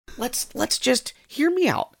let's just hear me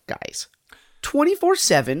out, guys.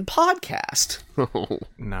 24/7 podcast. Oh.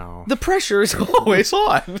 No. The pressure is always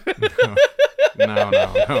on. No.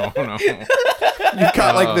 You've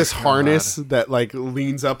got like this harness that like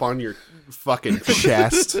leans up on your fucking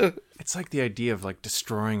chest. It's like the idea of like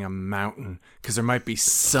destroying a mountain because there might be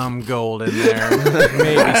some gold in there.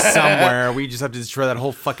 Maybe somewhere. We just have to destroy that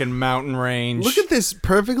whole fucking mountain range. Look at this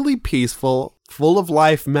perfectly peaceful, full of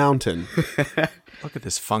life mountain. Look at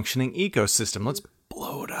this functioning ecosystem. Let's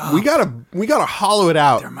blow it up. We gotta hollow it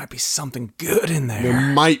out. There might be something good in There there.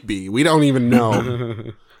 might be. We don't even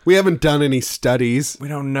know. We haven't done any studies. We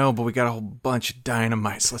don't know, but we got a whole bunch of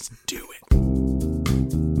dynamite, so let's do it.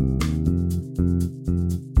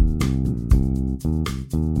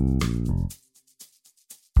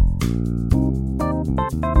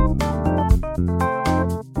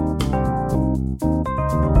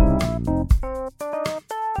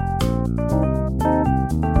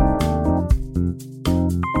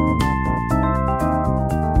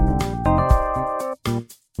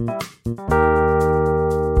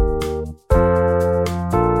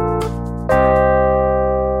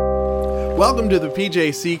 Welcome to the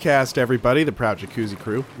PJC cast, everybody, the Proud Jacuzzi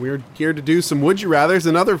crew. We're here to do some Would You Rathers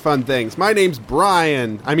and other fun things. My name's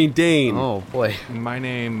Dane. Oh boy. My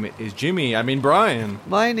name is Jimmy. I mean Brian.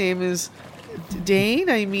 My name is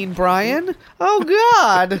Dane. Brian. Oh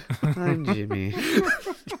God. I'm Jimmy.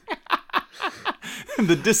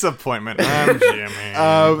 The disappointment. I'm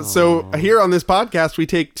Jimmy. So here on this podcast, we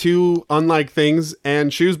take two unlike things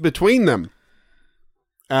and choose between them.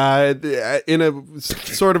 In a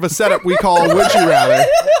sort of a setup we call Would You Rather.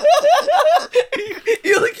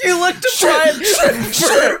 You look to Brian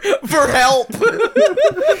for help.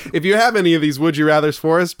 If you have any of these Would You Rathers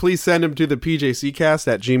for us, please send them to the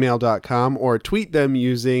PJCcast@gmail.com or tweet them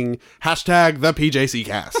using hashtag the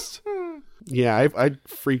PJCcast. Yeah, I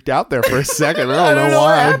freaked out there for a second. I don't know what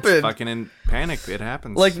why. happened. Fucking in panic. It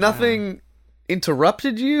happens. Like nothing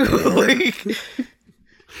interrupted you. Like,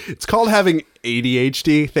 It's called having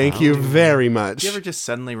ADHD. Thank you very much. Do you ever just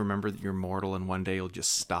suddenly remember that you're mortal and one day you'll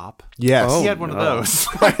just stop? Yes. He had one of those.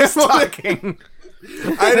 I was talking.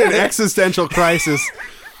 I had an existential crisis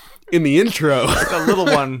in the intro. A little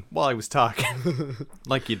one while I was talking.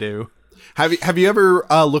 Like you do. Have you ever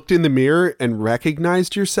looked in the mirror and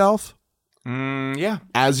recognized yourself Yeah.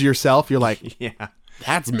 as yourself? You're like, Yeah.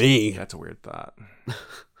 that's me. That's a weird thought.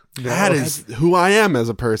 That is who I am as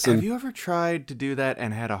a person. Have you ever tried to do that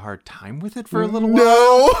and had a hard time with it for a little while?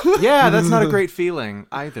 No. Yeah, that's not a great feeling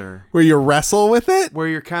either. Where you wrestle with it? Where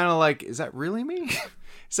you're kind of like, is that really me?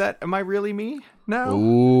 Am I really me? No.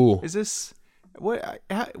 Ooh. Is this, what,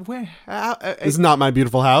 This is Not My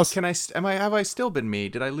Beautiful House. have I still been me?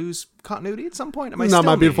 Did I lose continuity at some point? Am I Not still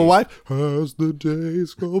My Beautiful me? Wife. As the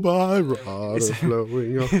days go by, water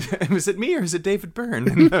flowing up. Is it me or is it David Byrne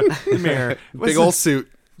in the mirror? Big old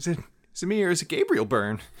suit. Is it me or is it Gabriel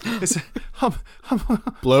Byrne? Is it,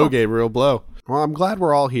 Blow, Gabriel, blow. Well, I'm glad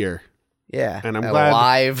we're all here. yeah. And I'm glad-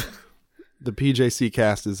 live. The PJC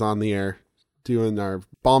cast is on the air doing our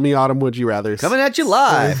balmy autumn Would You Rathers. Coming at you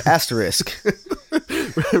live. Asterisk.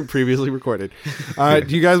 Previously recorded. Do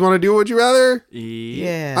you guys want to do Would You Rather?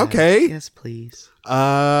 Yeah. Okay. Yes, please.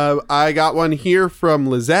 I got one here from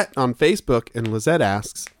Lizette on Facebook, and Lizette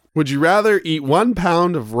asks, would you rather eat 1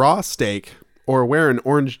 pound of raw steak or wear an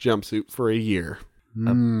orange jumpsuit for a year?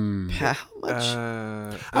 How much?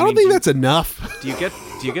 I don't think that's enough. Do you get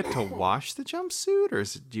to wash the jumpsuit, or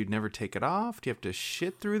do you never take it off? Do you have to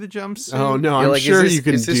shit through the jumpsuit? Oh, no, You're I'm like, sure is this, you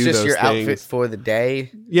can is this do just those your things. outfit for the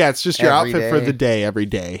day? Yeah, it's just your every outfit for day? the day, every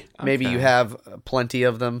day. Maybe you have plenty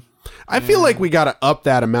of them. I feel like we got to up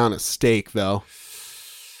that amount of steak, though.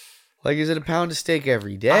 Like, is it a pound of steak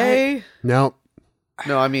every day? No,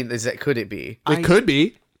 No, I mean, could it be? it could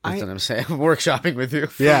be. That's what I'm saying. Workshopping with you.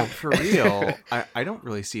 Yeah. For real, I don't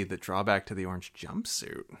really see the drawback to the orange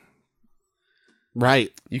jumpsuit.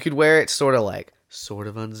 Right. You could wear it sort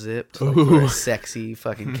of unzipped, like for a sexy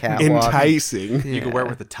fucking catwalk. Enticing. You could wear it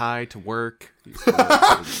with a tie to work,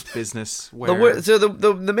 business wear. So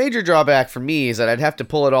the major drawback for me is that I'd have to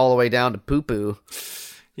pull it all the way down to poo-poo.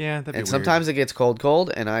 Yeah, that'd be And sometimes it gets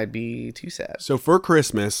cold, and I'd be too sad. So for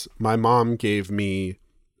Christmas, my mom gave me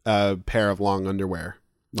a pair of long underwear.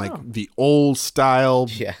 Like the old style,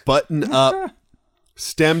 Yeah. button up,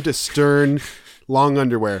 stem to stern, long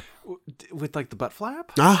underwear. weird. With like the butt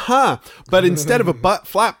flap. But instead of a butt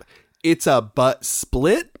flap, it's a butt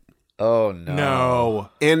split, Oh no. No.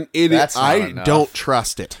 and That's not I enough. don't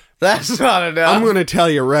trust it. That's not enough. I'm going to tell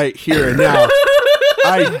you right here and now,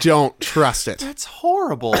 I don't trust it. That's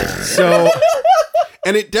horrible. So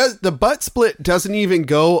And the butt split doesn't even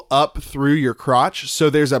go up through your crotch. So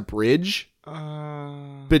there's a bridge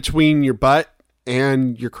between your butt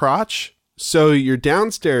and your crotch. So your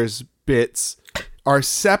downstairs bits are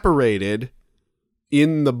separated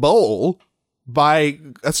in the bowl by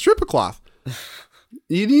a strip of cloth. Are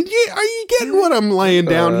you getting what I'm laying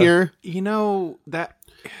down here? You know, that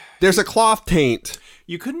There's a cloth taint.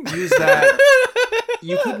 you couldn't use that.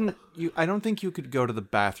 I don't think you could go to the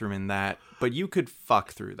bathroom in that, but you could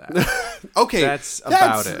fuck through that. Okay. That's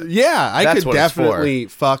about it. Yeah, I That's could what it's for. definitely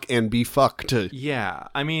fuck and be fucked. Yeah.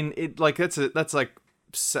 I mean, that's like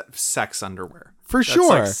sex underwear. For That's sure.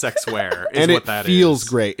 like sex wear is And what it that feels is.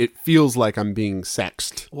 great. It feels like I'm being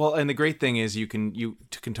sexed. Well, and the great thing is you can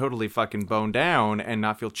totally fucking bone down and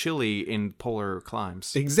not feel chilly in polar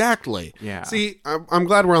climes. Exactly. Yeah. See, I'm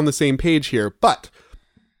glad we're on the same page here, but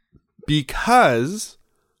because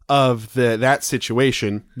of that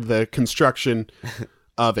situation, the construction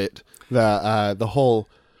of it, the whole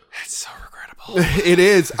It's so regrettable. it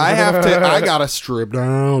is. I gotta strip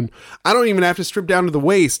down. I don't even have to strip down to the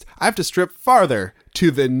waist. I have to strip farther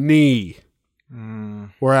to the knee.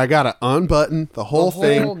 Where I gotta unbutton the whole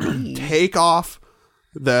thing, knee. take off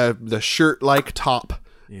the shirt like top,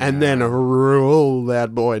 and then roll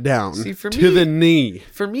that boy down See, for to me- the knee.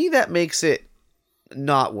 For me, that makes it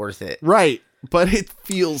not worth it. Right. But it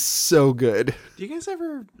feels so good. Do you guys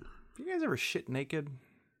ever shit naked?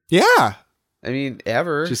 Yeah. I mean,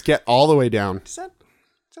 ever. Just get all the way down. Does that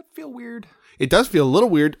feel weird? It does feel a little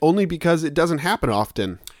weird only because it doesn't happen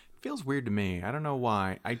often. It feels weird to me. I don't know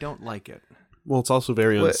why. I don't like it. Well, it's also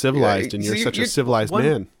very What- uncivilized, yeah, and you're see, such a you're- civilized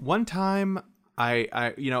man. One time,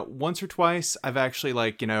 I once or twice, I've actually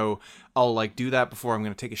I'll like do that before I'm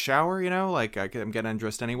going to take a shower, like I'm getting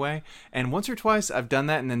undressed anyway. And once or twice I've done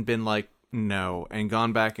that and then been like, no, and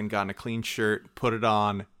gone back and gotten a clean shirt, put it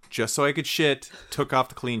on just so I could shit, took off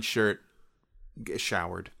the clean shirt,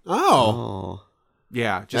 showered. Oh. Oh.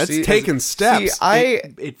 Yeah. Just That's taking steps. See,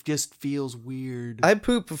 it just feels weird. I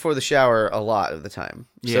poop before the shower a lot of the time.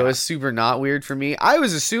 So Yeah. it's super not weird for me. I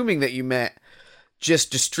was assuming that you meant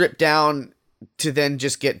just to strip down to then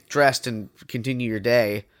just get dressed and continue your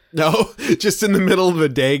day. No, just in the middle of the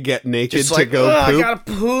day, get naked Just to like, go "Ugh, poop. I gotta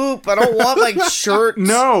poop. I don't want like shirts.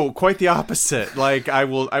 No, quite the opposite. Like I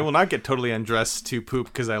will not get totally undressed to poop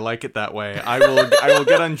because I like it that way. I will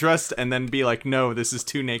get undressed and then be like, no, this is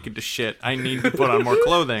too naked to shit. I need to put on more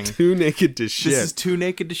clothing. Too naked to This shit. is too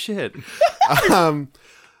naked to shit. The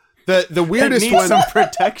I weirdest need one. some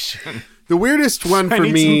protection. The weirdest one I for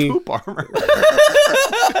need me some poop armor.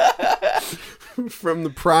 from the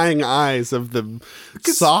prying eyes of the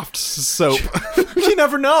soft soap. You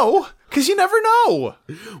never know. Because you never know.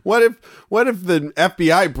 What if the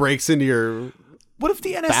FBI breaks into your? What if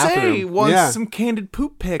the NSA Bathroom. wants Yeah. some candid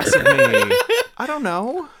poop pics of me? I don't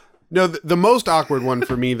know. No, the most awkward one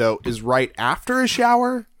for me though is right after a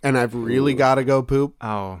shower, and I've really got to go poop.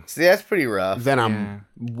 Oh. See, that's pretty rough. Then I'm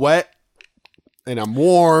wet and I'm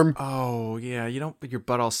warm, Oh, yeah. You don't put your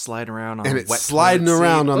butt all sliding around on and a it's wet sliding toilet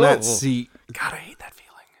around seat. on that Oh. seat. God, I hate that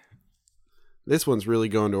feeling. This one's really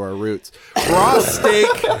going to our roots.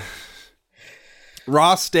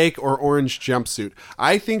 Raw steak or orange jumpsuit.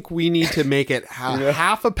 I think we need to make it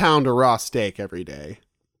half a pound of raw steak every day.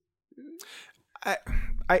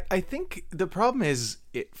 I think the problem is,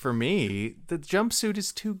 for me, the jumpsuit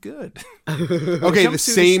is too good. Okay, the Jumpsuit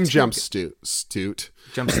same is too jumpsuit.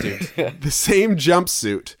 Jumpsuit. The same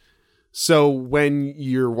jumpsuit. So when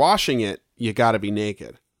you're washing it, you got to be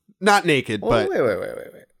naked. Not naked, Oh, but wait.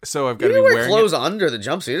 So I've You got to be can wear wearing clothes it. under the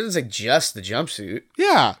jumpsuit. It doesn't say just the jumpsuit.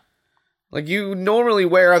 yeah. Like you normally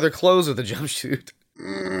wear other clothes with a jumpsuit.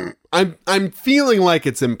 I'm feeling like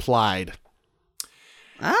it's implied.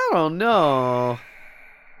 I don't know.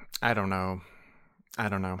 I don't know.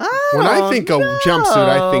 When I think of jumpsuit,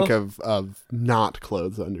 I think of not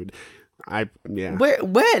clothes under.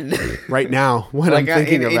 When? Right now when I'm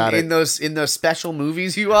thinking about in it. those special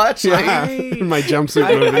movies you watch. Yeah, Like, my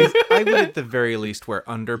jumpsuit movies. I would at the very least wear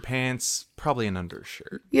underpants, probably an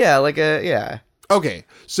undershirt. yeah. Okay,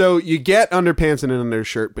 so you get underpants and an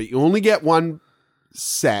undershirt, but you only get one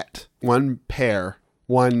set, one pair,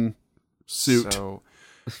 one suit. So,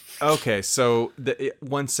 okay, so the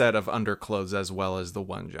one set of underclothes as well as the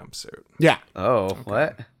one jumpsuit. Yeah, Oh,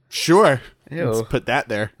 what? sure. Ew. Let's put that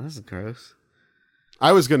there. That's gross.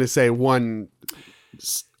 I was going to say one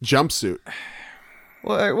jumpsuit.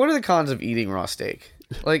 Well, what are the cons of eating raw steak?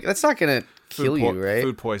 Like, that's not gonna kill you, right?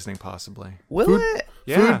 Food poisoning, possibly. Will Food- it?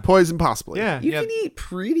 Yeah. Food poison, possibly. Yeah. You yeah. can eat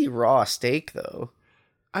pretty raw steak though.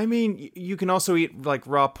 I mean, you can also eat like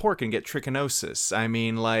raw pork and get trichinosis. I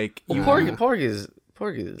mean, like you, Pork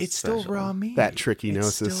pork is It's special. still raw meat. That tricky It's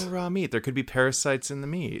gnosis. still raw meat. There could be parasites in the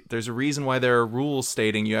meat. There's a reason why there are rules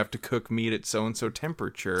stating you have to cook meat at so and so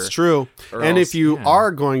temperature. It's true. Or And else- if you yeah.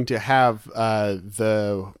 are going to have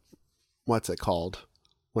the what's it called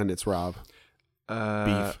when it's raw?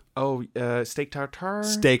 Beef. Oh, steak tartare.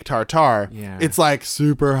 Steak tartare. Yeah. It's like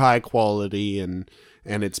super high quality and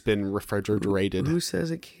it's been refrigerated. Who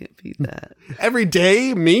says it can't be that? Every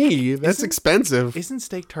day, me. That's Isn't- expensive. Isn't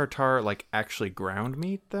steak tartare like actually ground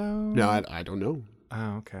meat though? No, I don't know.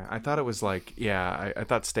 Oh, okay. I thought it was like, yeah. I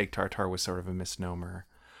thought steak tartare was sort of a misnomer.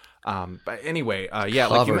 But anyway, yeah,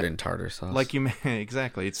 Covered in tartar sauce. like you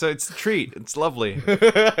exactly. It's a treat. It's lovely.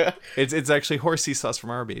 it's actually horsey sauce from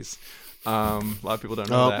Arby's. A lot of people don't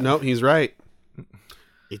know Oh, that. no, he's right.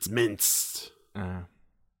 It's minced.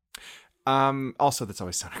 Also, that's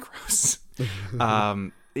always sounded gross.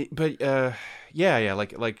 Yeah,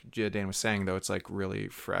 like Dan was saying though, it's like really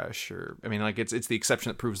fresh, or I mean, like it's the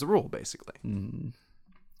exception that proves the rule, basically.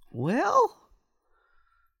 Well,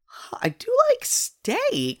 I do like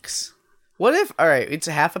steaks. What if? All right, it's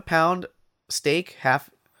a half a pound steak.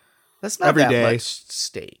 That's not Every that day. much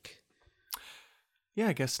steak. Yeah,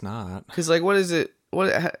 I guess not. Because like, what is it?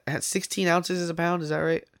 16 ounces is a pound? Is that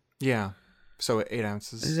right? Yeah, so 8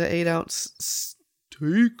 ounces. Is that 8 ounce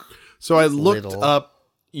Steak. So I looked little. up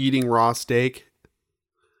eating raw steak,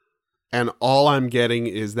 and all I'm getting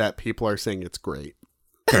is that people are saying it's great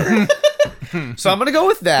So I'm gonna go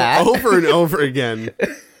with that. over and over again.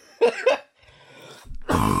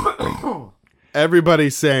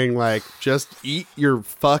 Everybody's saying like, just eat your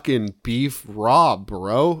fucking beef raw,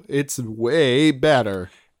 bro. It's way better.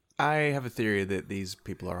 I have a theory that these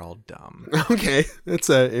people are all dumb. Okay, it's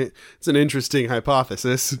an interesting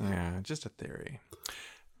hypothesis. Yeah, just a theory.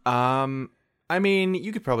 I mean,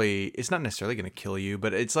 you could probably, it's not necessarily going to kill you,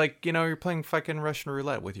 but it's like, you're playing fucking Russian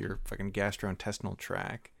roulette with your fucking gastrointestinal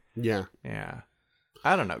tract. Yeah, Yeah.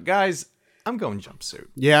 I don't know. Guys, I'm going jumpsuit.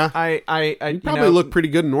 yeah. I You probably look pretty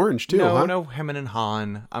good in orange too, no, huh? no hemming and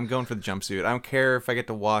hawing. I'm going for the jumpsuit. I don't care if I get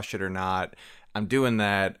to wash it or not. I'm doing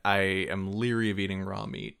that. I am leery of eating raw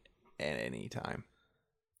meat at any time.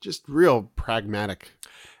 Just real pragmatic.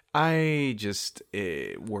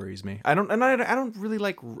 It worries me. I don't really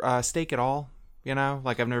like steak at all.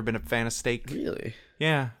 Like I've never been a fan of steak. Really?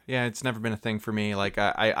 Yeah, it's never been a thing for me. Like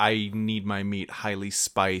I need my meat highly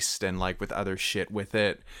spiced and like with other shit with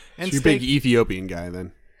it. And So you're a steak, big Ethiopian guy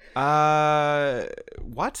then.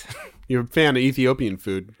 what? You're a fan of Ethiopian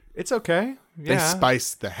food. It's okay. They Yeah.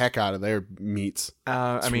 spice the heck out of their meats.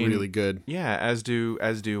 I mean, really good. Yeah, as do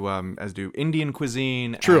Indian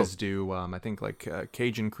cuisine. True. As do I think like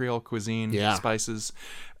Cajun Creole cuisine. Yeah. Spices.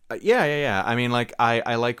 Yeah. I mean, like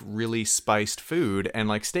I like really spiced food, and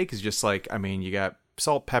like steak is just like, I mean, you got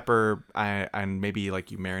salt, pepper, and maybe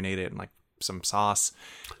like you marinate it in like some sauce.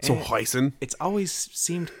 So And hoisin. it's always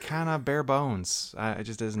seemed kind of bare bones. It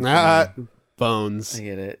just isn't. Bones. I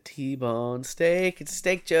get it. T-bone steak. It's a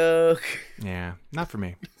steak joke. Yeah, not for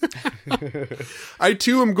me. I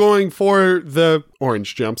too am going for the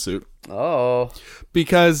orange jumpsuit Oh.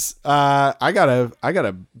 because I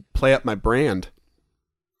gotta play up my brand.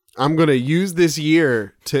 I'm gonna use this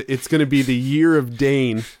year it's gonna be the year of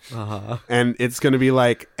Dane. And it's gonna be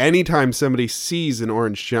like anytime somebody sees an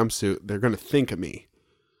orange jumpsuit, they're gonna think of me.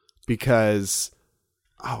 Because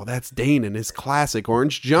that's Dane in his classic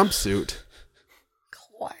orange jumpsuit.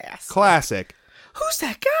 Classic. Who's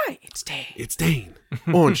that guy? It's Dane. It's Dane.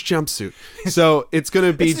 Orange jumpsuit. So it's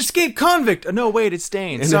gonna be It's an escaped convict. Oh, no, wait, it's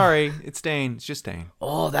Dane. Sorry, it's Dane. It's just Dane.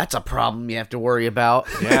 Oh, that's a problem you have to worry about.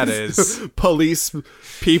 Yeah, it is. police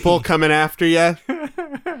people coming after you.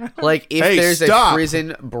 Like if Hey, there's stop. a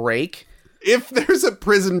prison break If there's a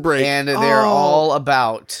prison break, and they're all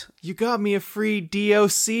about You got me a free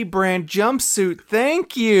DOC brand jumpsuit.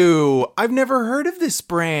 Thank you. I've never heard of this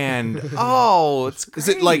brand. Oh, it's great. is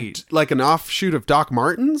it like an offshoot of Doc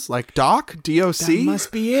Martens? Like Doc? DOC? That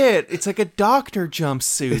must be it. It's like a doctor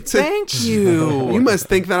jumpsuit. Thank you. You must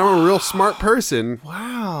think that I'm a real smart person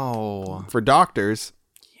Wow. for doctors.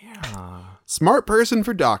 Yeah. Smart person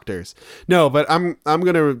for doctors. No, but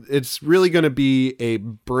it's really gonna be a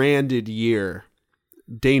branded year.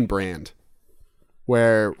 Dane brand.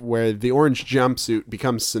 Where the orange jumpsuit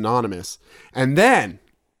becomes synonymous. And then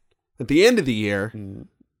at the end of the year,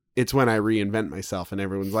 it's when I reinvent myself and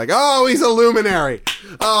everyone's like, "Oh, he's a luminary.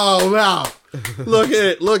 Oh, wow. Look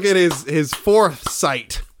at his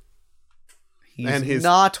foresight." he's And his-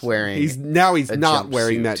 not wearing He's not jumpsuit.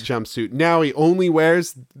 wearing that jumpsuit. Now he only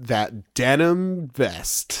wears that denim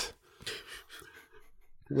vest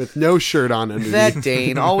with no shirt on underneath. that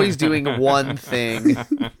Dane always doing one thing.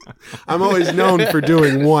 I'm always known for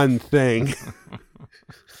doing one thing.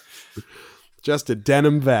 Just a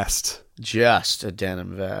denim vest. Just a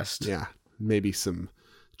denim vest. Yeah, maybe some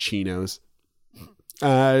chinos.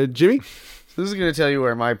 Jimmy? This is going to tell you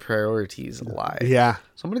where my priorities lie. Yeah.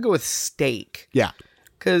 So I'm going to go with steak. Yeah.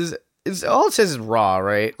 Because all it says is raw,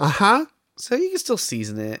 right? Uh-huh. So you can still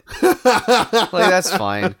season it. Like, that's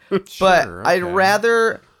fine. But I'd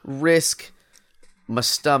rather risk my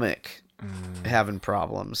stomach having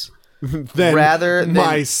problems. Then rather than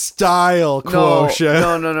my style quotient.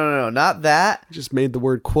 No. Not that. Just made the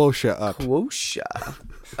word quotient up. Quotient.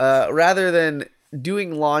 Rather than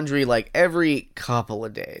doing laundry like every couple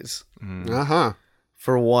of days. Uh-huh.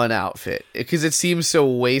 For one outfit. Because it seems so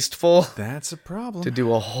wasteful. That's a problem. To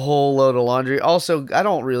do a whole load of laundry. Also,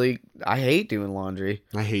 I hate doing laundry.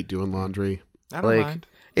 I hate doing laundry. I don't mind.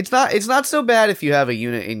 It's not so bad if you have a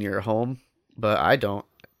unit in your home, but I don't.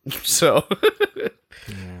 So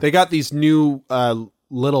they got these new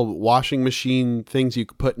little washing machine things you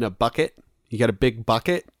could put in a bucket. You got a big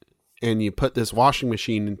bucket and you put this washing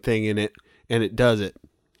machine thing in it and it does it.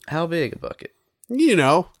 How big a bucket? You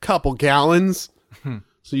know, couple gallons.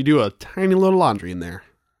 So you do a tiny little laundry in there.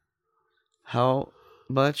 How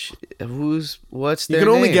much? What's their You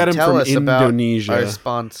can only name? get them Tell from us about Indonesia. Our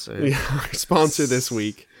sponsor. Yeah, our sponsor this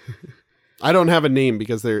week. I don't have a name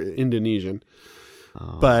because they're Indonesian.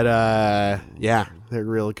 But yeah, they're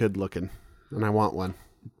really good looking. And I want one.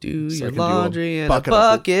 Do So I your can do a laundry in a bucket of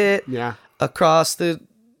it. bucket. Yeah. Across the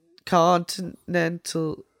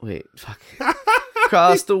continental. Wait, fuck.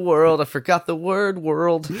 Across the world. I forgot the word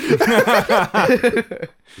world.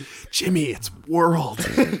 Jimmy, it's world.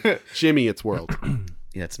 Jimmy, it's world.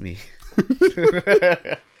 Yeah, it's me.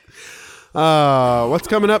 What's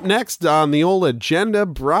coming up next on the old agenda,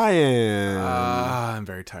 Brian? I'm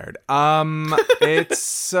very tired.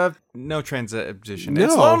 It's no transition. No.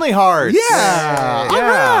 It's Lonely Hearts. Yeah. Yeah,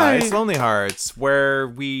 Alright. it's Lonely Hearts, where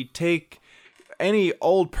we take any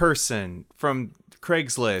old person from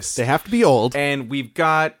Craigslist. They have to be old. And we've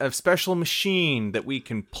got a special machine that we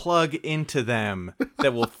can plug into them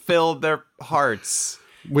that will fill their hearts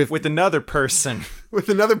with another person. With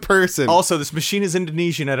another person. Also, this machine is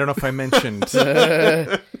Indonesian. I don't know if I mentioned.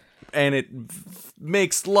 And it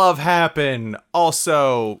makes love happen.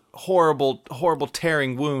 Also, horrible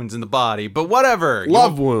tearing wounds in the body. But whatever.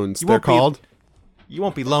 Love wounds, they're called. You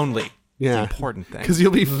won't be lonely. Yeah. It's the important thing. Because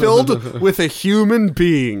you'll be filled with a human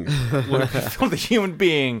being. With a human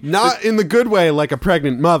being. Not in the good way like a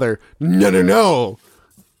pregnant mother. No.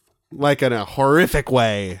 Like in a horrific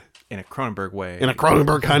way. In a Cronenberg way. In a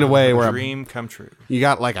Cronenberg kind of way. Where Dream come true. you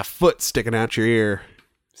got like a foot sticking out your ear.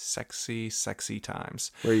 Sexy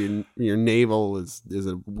times. Where your navel is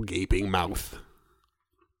a gaping mouth.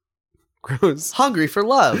 Gross. Hungry for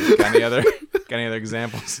love. Got any other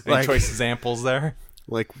examples? Any Like- choice examples there?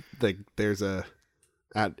 Like there's a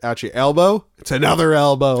at your elbow. It's another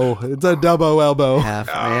elbow. It's a double elbow. Half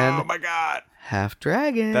Oh man, my god. half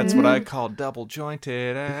dragon. That's what I call double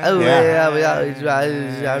jointed. Oh, yeah.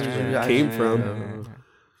 Came from.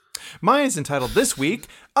 Mine is entitled this week,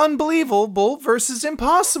 Unbelievable versus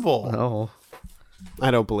Impossible. Oh.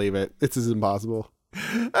 I don't believe it. This is impossible.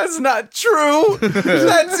 That's not true.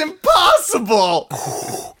 That's impossible.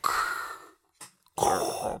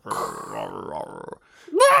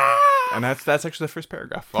 And that's actually the first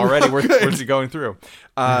paragraph. Already we're going through.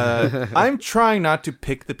 I'm trying not to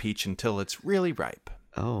pick the peach until it's really ripe.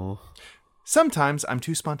 Oh. Sometimes I'm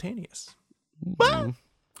too spontaneous.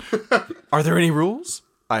 Are there any rules?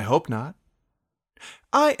 I hope not.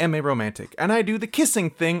 I am a romantic, and I do the kissing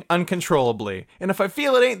thing uncontrollably. And if I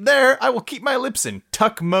feel it ain't there, I will keep my lips in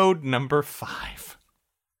tuck mode number 5.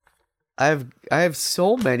 I have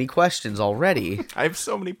so many questions already. I have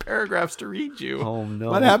so many paragraphs to read you. Oh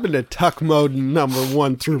no. What happened to tuck mode number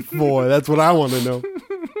 1 through 4? That's what I want to know.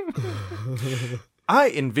 I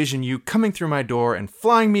envision you coming through my door and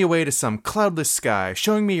flying me away to some cloudless sky,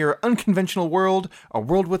 showing me your unconventional world, a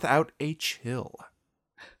world without a chill.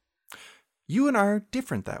 You and I are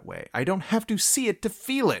different that way. I don't have to see it to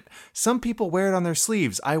feel it. Some people wear it on their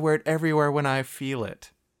sleeves. I wear it everywhere when I feel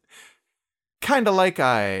it. Kinda like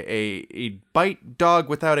a bite dog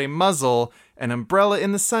without a muzzle, an umbrella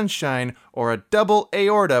in the sunshine, or a double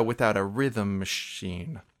aorta without a rhythm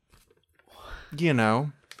machine. You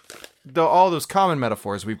know, all those common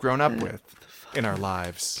metaphors we've grown up with in our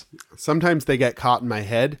lives. Sometimes they get caught in my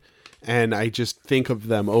head, and I just think of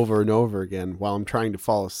them over and over again while I'm trying to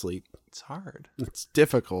fall asleep. It's hard. It's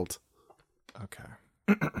difficult. Okay.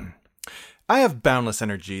 I have boundless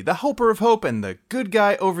energy, the hoper of hope, and the good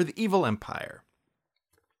guy over the evil empire.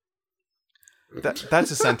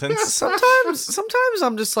 That's a sentence. Sometimes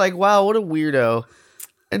I'm just like, wow, what a weirdo.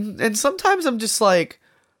 And sometimes I'm just like,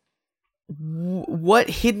 what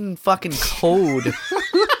hidden fucking code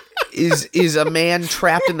is a man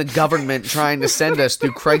trapped in the government trying to send us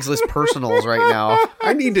through Craigslist personals right now?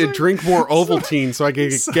 I need to drink more Ovaltine so I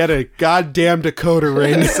can get a goddamn decoder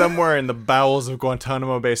ring. Somewhere in the bowels of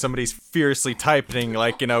Guantanamo Bay, somebody's furiously typing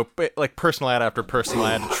like personal ad after personal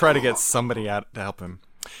ad to try to get somebody out to help him.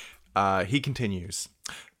 He continues.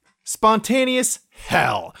 Spontaneous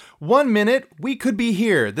hell. 1 minute, we could be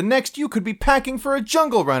here. The next, you could be packing for a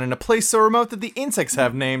jungle run in a place so remote that the insects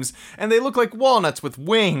have names, and they look like walnuts with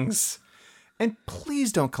wings. And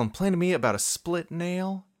please don't complain to me about a split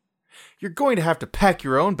nail. You're going to have to pack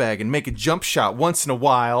your own bag and make a jump shot once in a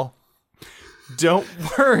while. Don't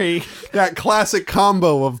worry. That classic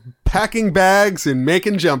combo of packing bags and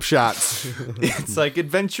making jump shots. It's like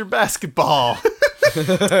adventure basketball.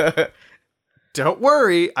 Don't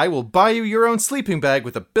worry, I will buy you your own sleeping bag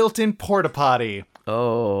with a built-in porta potty.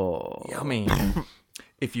 Oh. Yummy.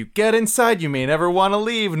 If you get inside, you may never want to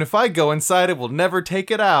leave, and if I go inside, I will never take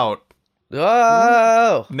it out.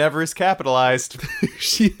 Oh. Never is capitalized.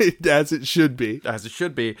 As it should be. As it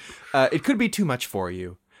should be. It could be too much for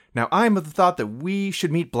you. Now, I'm of the thought that we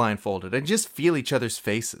should meet blindfolded and just feel each other's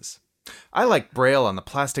faces. I like Braille on the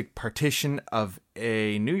plastic partition of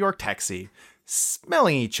a New York taxi,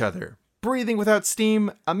 smelling each other. Breathing without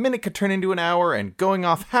steam, a minute could turn into an hour, and going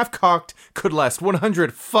off half-cocked could last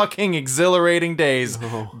 100 fucking exhilarating days.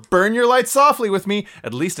 Oh. Burn your light softly with me,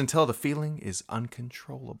 at least until the feeling is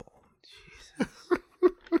uncontrollable. Jesus.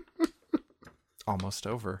 Almost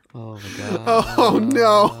over. Oh my god. Oh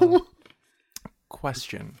no.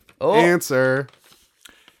 Question. Oh. Answer.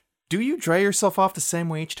 Do you dry yourself off the same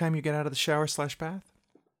way each time you get out of the shower/bath?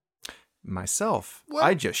 Myself, what?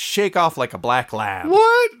 I just shake off like a black lab.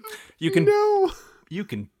 What? You can No. You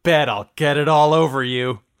can bet I'll get it all over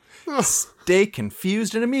you. Stay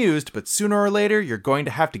confused and amused, but sooner or later you're going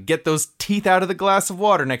to have to get those teeth out of the glass of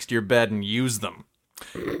water next to your bed and use them.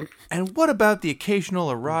 And what about the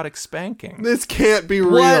occasional erotic spanking? This can't be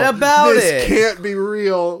real. What about this it? can't be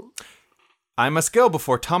real. I must go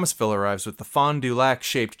before Thomasville arrives with the fond du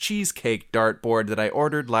lac-shaped cheesecake dartboard that I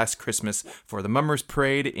ordered last Christmas for the Mummers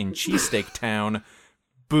Parade in Cheesesteak Town.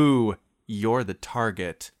 Boo, you're the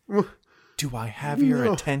target. Do I have your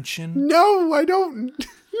attention? No, I don't.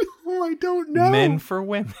 No, I don't know. Men for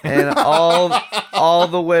women. And all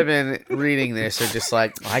the women reading this are just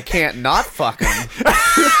like, I can't not fuck him.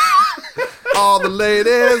 All the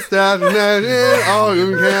ladies, all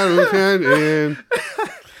you can in.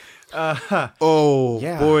 Oh,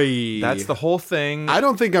 Yeah, boy. That's the whole thing. I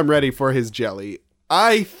don't think I'm ready for his jelly.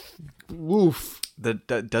 Oof.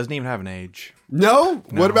 That doesn't even have an age. No?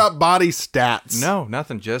 What about body stats? No,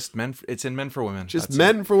 nothing. Just men. It's in Men for Women. Just That's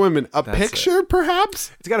men it. for women. A That's picture,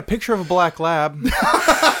 perhaps? It's got a picture of a black lab.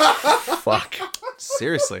 Fuck.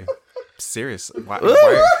 Seriously. Why,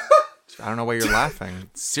 I don't know why you're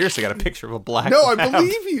laughing. Seriously, got a picture of a black No, lab. I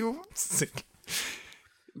believe you.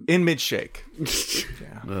 In mid-shake.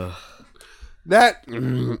 Ugh. That.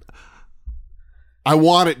 I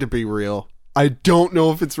want it to be real. I don't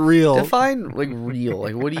know if it's real. Define, like, real.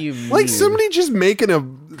 Like, what do you mean? Like somebody just making a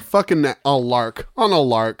lark.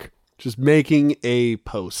 Just making a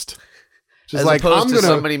post. Just As like, opposed I'm to gonna.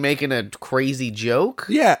 somebody making a crazy joke?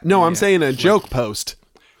 Yeah, no, I'm saying a joke post.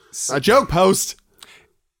 A joke post.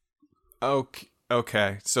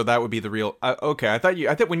 Okay, so that would be the real. Okay, I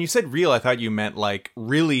thought when you said real, I thought you meant like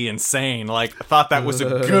really insane. Like, I thought that was a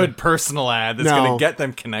good personal ad that's going to get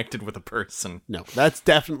them connected with a person. No, that's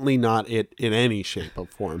definitely not it in any shape or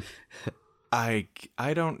form. I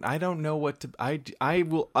don't know what to. I'm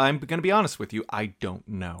going to be honest with you. I don't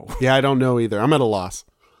know. Yeah, I don't know either. I'm at a loss.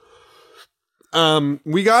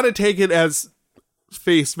 We got to take it as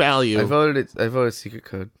face value. I voted secret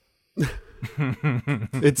code.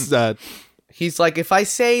 It's He's like, if I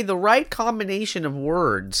say the right combination of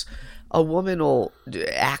words, a woman will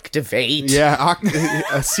activate. yeah,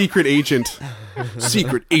 a secret agent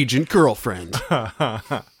girlfriend.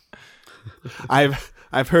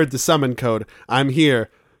 I've heard the summon code. I'm here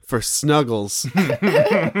for snuggles.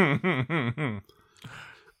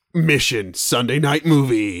 Mission Sunday night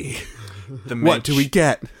movie. What do we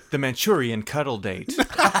get? The Manchurian cuddle date.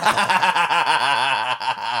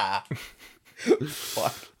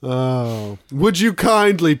 Fuck. Oh, would you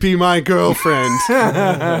kindly be my girlfriend?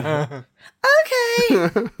 Okay.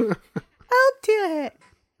 I'll do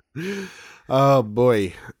it. Oh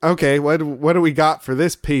boy. Okay, what do we got for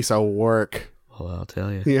this piece of work? Well, I'll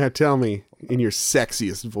tell you. Yeah, tell me in your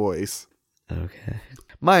sexiest voice. Okay.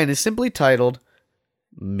 Mine is simply titled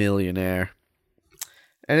Millionaire.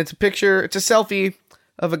 And it's a selfie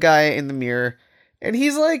of a guy in the mirror. And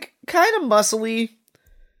he's like kind of muscly.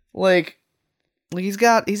 Like Like he's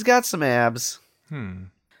got some abs.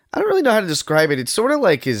 I don't really know how to describe it. It's sort of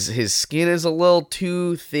like his skin is a little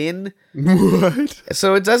too thin. What?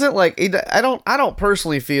 So it doesn't like I don't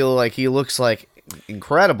personally feel like he looks like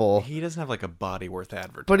incredible. He doesn't have like a body worth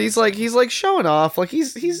advertising. But he's like showing off. Like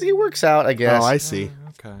he works out, I guess. Oh, I see.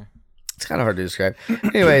 Okay. It's kind of hard to describe.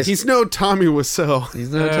 Anyways, He's no Tommy Wiseau.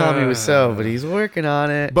 he's no Tommy Wiseau, but he's working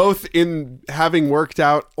on it. Both in having worked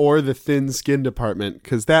out or the thin skin department,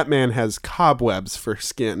 because that man has cobwebs for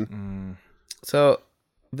skin. So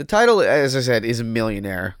the title, as I said, is a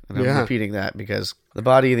millionaire. And I'm Yeah. repeating that because the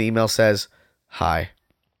body of the email says, "Hi.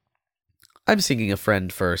 I'm seeking a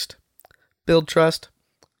friend first. Build trust.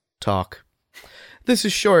 Talk. This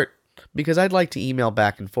is short because I'd like to email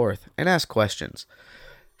back and forth and ask questions.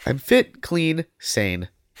 I'm fit, clean, sane.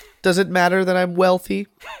 Does it matter that I'm wealthy?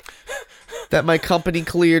 That my company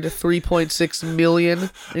cleared $3.6 million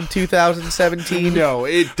in 2017? No,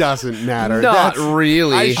 it doesn't matter. Not That's-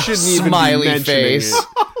 really. I shouldn't even Smiley be mentioning face. it.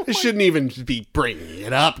 I shouldn't even be bringing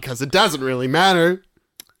it up because it doesn't really matter.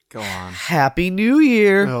 Go on. Happy New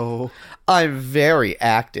Year. No. I'm very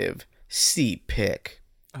active. See pic.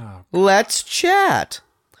 Oh. Let's chat.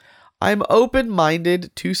 I'm open-minded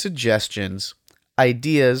to suggestions,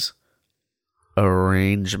 ideas,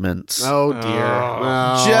 arrangements. Oh dear.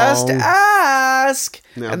 No. Just ask.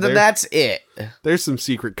 No, and then there- that's it. There's some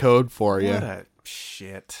secret code for you. What a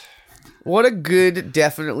shit. What a good,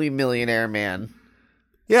 definitely millionaire man.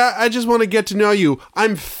 Yeah, I just want to get to know you.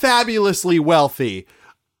 I'm fabulously wealthy.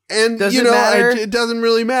 And, Does you it know, matter? it doesn't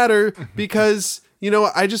really matter because, you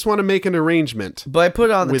know, I just want to make an arrangement. But I put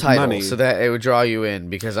it on the With title money. so that it would draw you in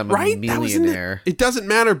because I'm a Right? That was in millionaire. it doesn't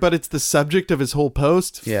matter, but it's the subject of his whole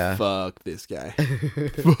post. Yeah. Fuck this guy.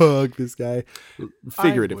 Fuck this guy. I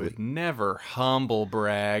Figuratively. would never humble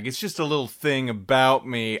brag. It's just a little thing about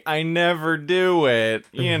me. I never do it.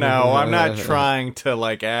 You know, I'm not trying to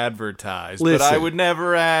like advertise, but I Listen. would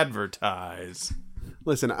never advertise.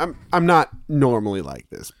 Listen, I'm not normally like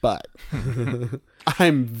this, but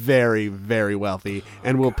I'm very, very wealthy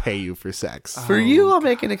and will pay you for sex. For you, I'll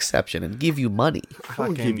make an exception and give you money. I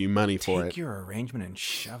will give you money for Take it. your arrangement and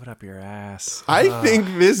shove it up your ass. I think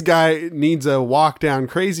this guy needs a walk down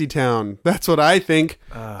Crazy Town. That's what I think.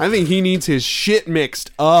 I think he needs his shit mixed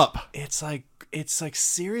up. It's like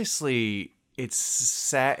seriously, it's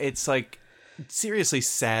sad. It's like seriously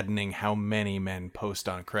saddening how many men post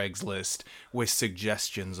on Craigslist with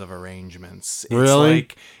suggestions of arrangements. It's Really?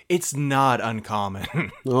 like it's not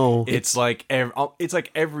uncommon. Oh, It's like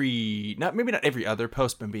every not maybe not every other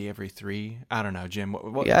post, maybe every 3. I don't know, Jim.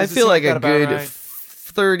 What Yeah, I does it feel seem like that a about good right?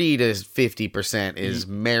 30 to 50% is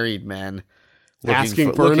married men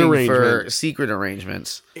Asking for an looking arrangement. for secret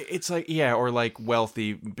arrangements. It's like, yeah, or like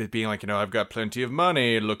wealthy, being like, you know, I've got plenty of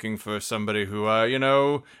money, looking for somebody who, you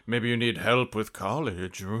know, maybe you need help with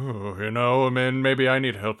college, you know, I mean, maybe I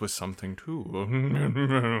need help with something too.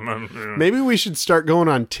 maybe we should start going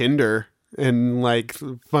on Tinder and like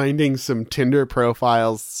finding some Tinder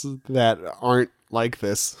profiles that aren't like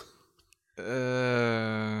this.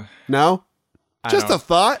 No? Just a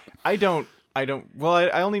thought? I don't, well, I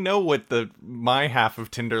only know what my half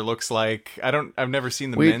of Tinder looks like. I've never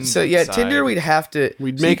seen the men's side. Tinder, we'd have to.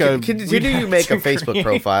 We'd so make you a- could- we'd Tinder, you have make a to Facebook create-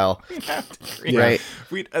 profile, right?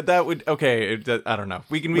 That would, okay, I don't know.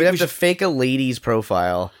 We'd have to fake a lady's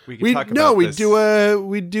profile. we could talk No, about we'd this.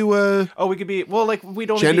 do a Oh, we could be, well, like, we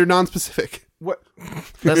don't gender non-specific. What?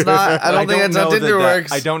 That's not. I don't think that's how know Tinder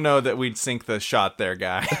works. I don't know that we'd sink the shot there,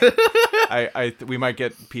 guy. We might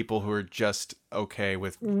get people who are just okay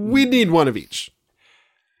with. We need one of each.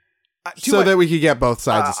 So that we could get both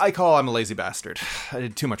sides. I call I'm a lazy bastard. I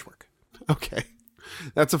did too much work. Okay.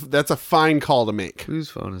 That's a fine call to make. Whose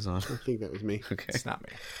phone is on? I think that was me. Okay. It's not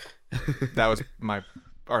me. That was my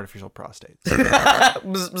artificial prostate. Bzz,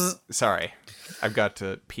 bzz. Sorry, I've got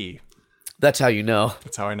to pee. That's how you know.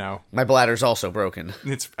 That's how I know. My bladder's also broken.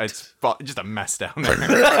 It's just a mess down there.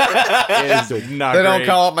 It's not They great. don't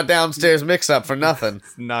call it my downstairs mix-up for nothing.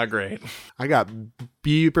 It's not great. I got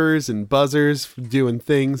beepers and buzzers doing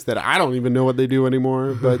things that I don't even know what they do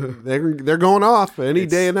anymore, but they're going off any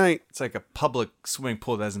day and night. It's like a public swimming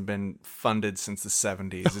pool that hasn't been funded since the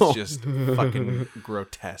 70s. It's Oh. just fucking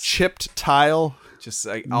grotesque. Chipped tile, Just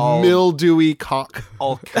like all mildewy cock.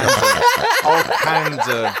 all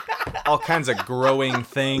kinds of growing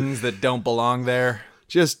things that don't belong there.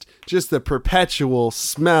 Just the perpetual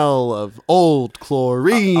smell of old A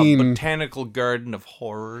chlorine botanical garden of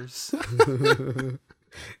horrors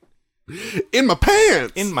in my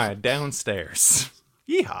pants. in my downstairs.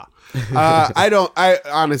 Yeehaw. I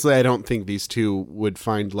honestly, I don't think these two would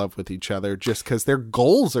find love with each other just because their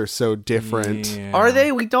goals are so different. Yeah. Are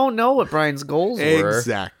they? We don't know what Brian's goals were.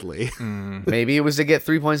 Exactly. Maybe it was to get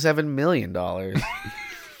 $3.7 million.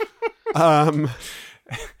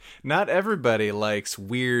 Not everybody likes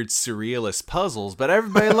weird surrealist puzzles, but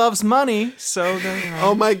everybody loves money, so they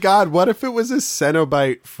Oh my god, what if it was a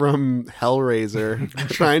Cenobite from Hellraiser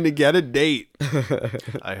trying to get a date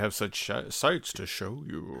I have such sights to show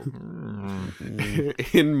you.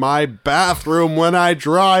 in my bathroom when I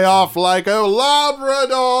dry off like a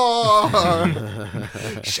Labrador?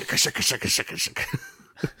 Shaka, shaka, shaka, shaka, shaka.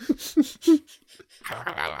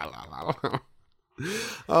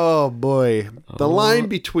 Oh boy. The line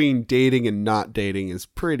between dating and not dating is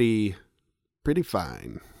pretty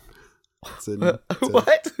fine.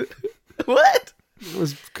 What? What?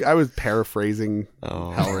 I was paraphrasing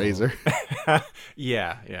Hellraiser.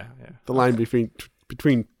 Yeah. The line between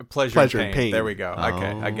Pleasure and pain. There we go.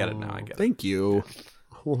 Okay, I get it now. I get it. Thank you.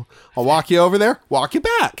 I'll walk you over there, walk you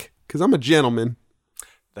back, because I'm a gentleman.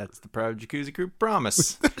 That's the Proud Jacuzzi Crew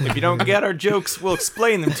promise. If you don't get our jokes, we'll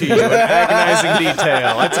explain them to you in agonizing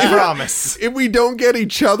detail. That's a promise. If we don't get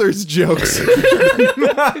each other's jokes,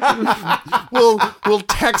 we'll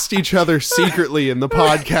text each other secretly in the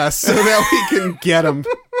podcast so that we can get them.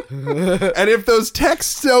 And if those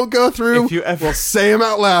texts don't go through, we'll say them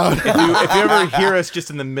out loud. If you ever hear us just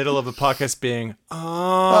in the middle of the podcast being,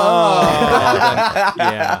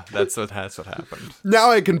 yeah, that's what happened.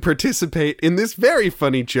 Now I can participate in this very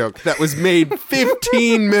funny joke that was made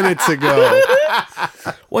 15 minutes ago.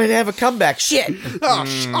 Wait, they have a comeback. Shit.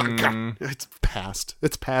 Oh, God. It's past.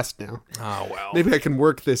 It's past now. Oh, well. Maybe I can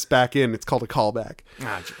work this back in. It's called a callback.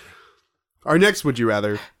 Gee. Our next Would You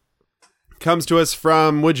Rather comes to us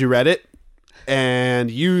from Would You Reddit,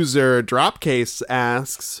 and user Dropcase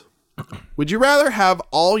asks, would you rather have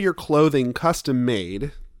all your clothing custom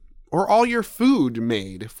made or all your food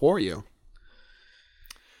made for you?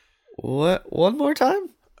 What? One more time?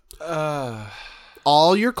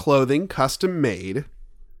 All your clothing custom made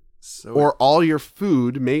So or all your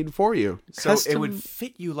food made for you. So it would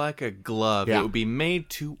fit you like a glove. Yeah. It would be made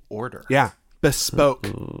to order. Yeah. Bespoke.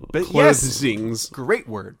 But yes, Clothings. great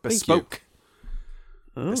word. Bespoke.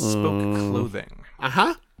 Bespoke clothing.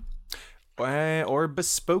 Uh-huh. Or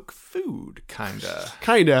bespoke food, kinda.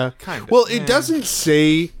 Kinda. Well, it doesn't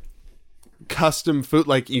say custom food,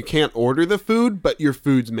 like you can't order the food, but your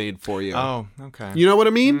food's made for you. Oh, okay. You know what I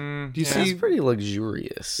mean? Do you see? It's pretty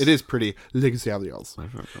luxurious. It is pretty luxurious.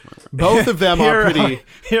 Both of them are pretty.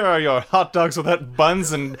 Here are your hot dogs without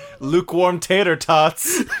buns and lukewarm tater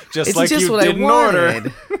tots, just It's like just you what I didn't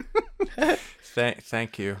order. wanted.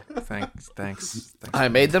 Thank you. Thanks. I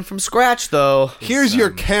made them from scratch, though. Here's your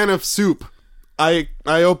can of soup. I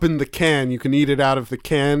opened the can. You can eat it out of the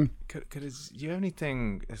can. Do you have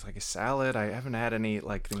anything? It's like a salad. I haven't had any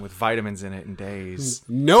like thing with vitamins in it in days.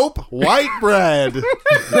 Nope. White bread.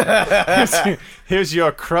 Here's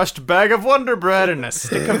your crushed bag of Wonder Bread and a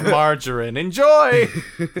stick of margarine. Enjoy.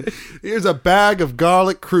 Here's a bag of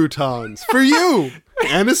garlic croutons for you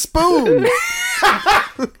and a spoon.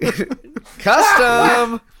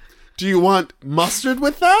 Custom. Do you want mustard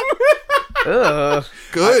with that? Ugh.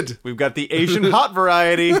 Good. We've got the Asian hot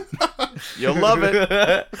variety. You'll love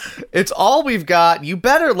it. It's all we've got. You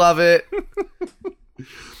better love it.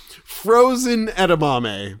 Frozen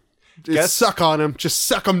edamame. Just suck on them. Just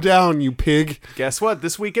suck them down, you pig. Guess what?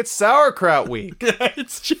 This week it's sauerkraut week.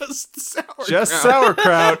 It's just sauerkraut. Just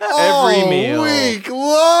sauerkraut every meal. Week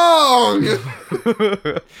long.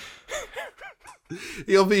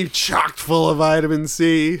 You'll be chock full of vitamin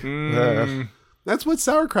C. That's what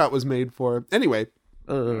sauerkraut was made for. Anyway,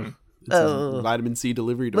 it's a vitamin C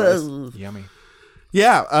delivery device. Yummy.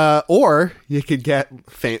 Yeah, or you could get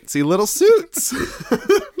fancy little suits.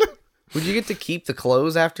 Would you get to keep the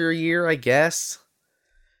clothes after a year, I guess?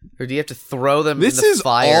 Or do you have to throw them This in the is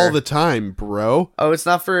fire? all the time, bro. Oh, it's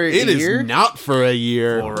not for a It year? is not for a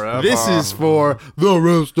year. Forever. This is for the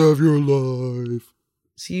rest of your life.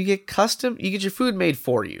 So you get your food made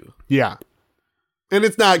for you. Yeah. And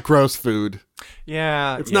it's not gross food.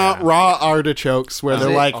 Yeah. It's not raw artichokes where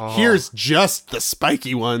they're it? like, here's just the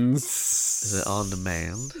spiky ones. Is it on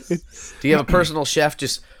demand? Do you have a personal chef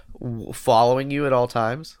just following you at all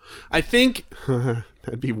times? I think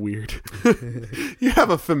that'd be weird. You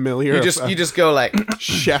have a familiar. You just go like,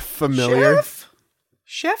 chef familiar.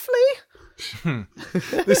 Chefly?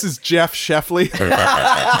 This is Jeff Sheffley.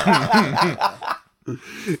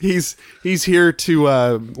 He's here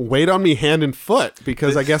to wait on me hand and foot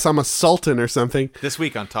because I guess I'm a sultan or something. This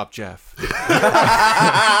week on Top Jeff.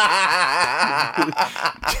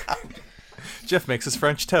 Jeff makes his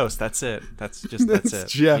French toast. That's it. That's it.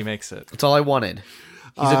 Jeff. He makes it. That's all I wanted.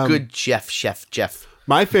 He's a good Jeff.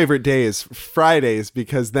 My favorite day is Fridays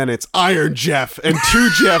because then it's Iron Jeff and 2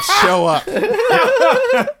 Jeffs show up.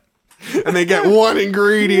 And they get one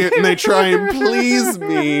ingredient and they try and please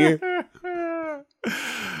me.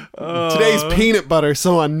 Today's peanut butter,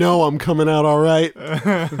 so I know I'm coming out all right.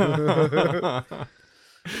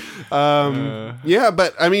 Yeah,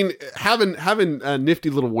 but I mean, having nifty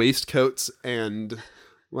little waistcoats and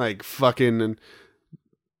like fucking.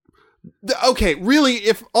 Okay, really,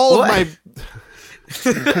 if all of my.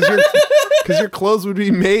 Because your clothes would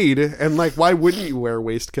be made, and like, why wouldn't you wear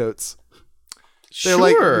waistcoats? They're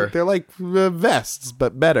like vests,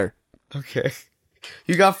 but better. Okay.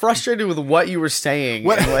 You got frustrated with what you were saying.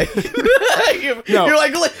 What? And like, you're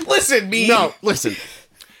like, listen, me. No, listen.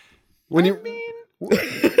 When you,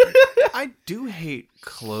 I do hate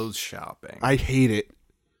clothes shopping. I hate it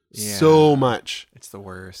Yeah. so much. It's the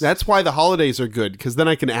worst. That's why the holidays are good, because then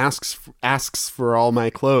I can asks for all my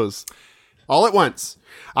clothes all at once.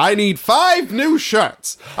 I need 5 new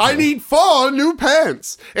shirts. I need 4 new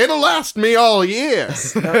pants. It'll last me all year.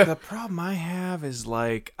 the problem I have is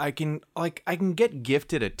like I can get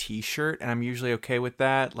gifted a t-shirt and I'm usually okay with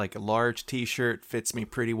that. Like a large t-shirt fits me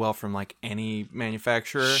pretty well from like any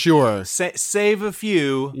manufacturer. Sure. Save a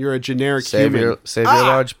few. You're a generic Save human. your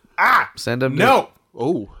large. Send them. No.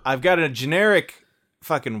 Oh. I've got a generic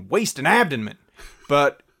fucking waist and abdomen.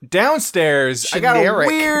 But downstairs, I got a Generic.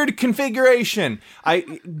 weird configuration.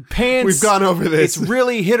 Pants. We've gone over this. It's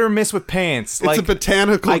really hit or miss with pants. It's a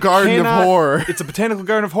botanical I garden of cannot- horror. It's a botanical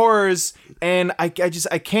garden of horrors, and I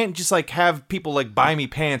can't just like have people like buy me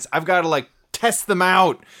pants. I've got to like test them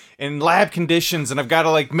out in lab conditions, and I've got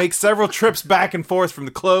to like make several trips back and forth from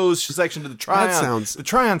the clothes section to the try-on. That sounds the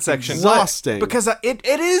try-on section. exhausting. Because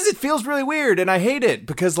it feels really weird, and I hate it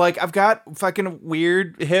because like I've got fucking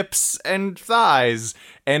weird hips and thighs,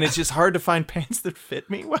 and it's just hard to find pants that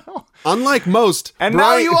fit me well. Unlike most, And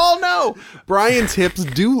now you all know. Brian's hips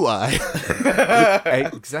do lie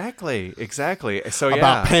Exactly. So yeah.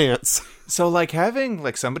 about pants. So like having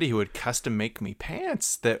like somebody who would custom make me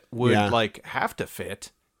pants that would Yeah. like have to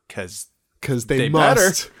fit because Because they better.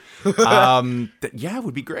 must. it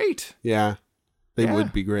would be great. Yeah. They Yeah.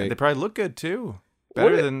 would be They great. probably look good too.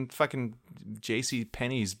 Better than fucking J.C.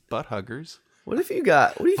 Penney's butt huggers. What if you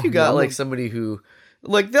got like somebody who,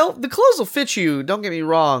 like, the clothes will fit you. Don't get me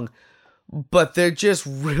wrong, but they're just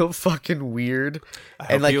real fucking weird,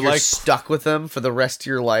 and like you you're like- stuck with them for the rest of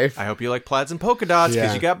your life. I hope you like plaids and polka dots because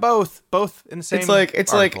Yeah. you got both in the same. It's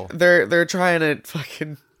like article. they're trying to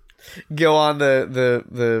fucking go on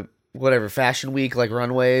the whatever fashion week like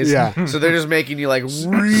runways. Yeah. So they're just making you like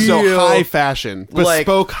real So high fashion. like-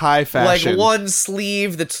 Bespoke high fashion. like one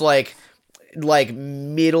sleeve that's like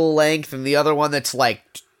middle length and the other one that's like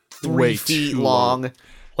 3 Way feet too long.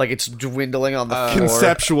 Like it's dwindling on the floor.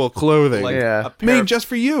 Conceptual clothing. like yeah. a pair Made of- just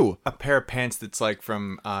for you. a pair of pants that's like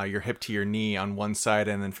from your hip to your knee on one side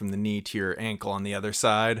and then from the knee to your ankle on the other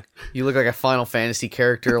side. You look like a Final Fantasy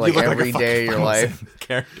character like You look every like a day of your fucking life.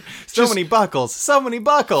 character. So many buckles.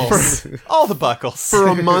 All the buckles. For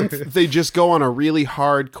a month, they just go on a really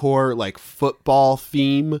hardcore like football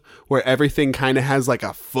theme where everything kind of has like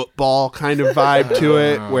a football kind of vibe to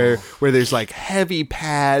it, where there's like heavy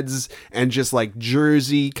pads and just like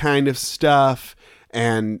jersey kind of stuff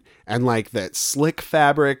and like that slick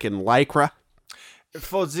fabric and lycra.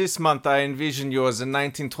 For this month, I envision you as a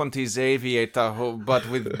 1920s aviator, but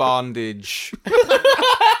with bondage.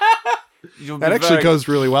 That actually goes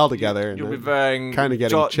really well together. You'll be wearing kind of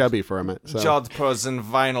getting chubby from it. So. jodhpurs and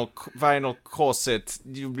vinyl corset.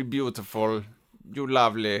 You'll be beautiful. You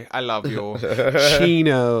lovely. I love you.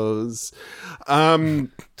 Chinos.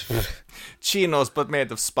 Chinos, but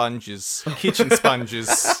made of sponges. Kitchen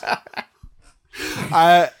sponges.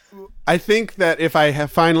 I think that if I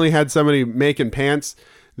have finally had somebody making pants,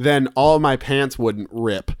 then all my pants wouldn't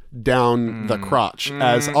rip down the crotch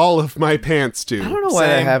as all of my pants do. I don't know why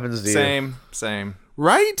that happens to you. Same.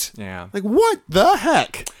 Right? Yeah. Like, what the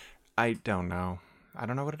heck? I don't know. I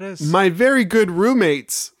don't know what it is. My very good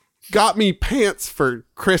roommates got me pants for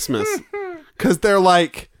Christmas because they're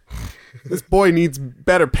like, this boy needs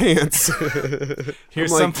better pants.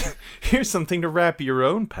 Here's I'm like- here's something to wrap your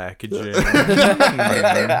own package in.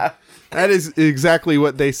 That is exactly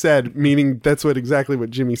what they said, meaning that's exactly what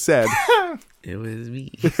Jimmy said. It was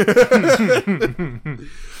me.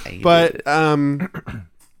 But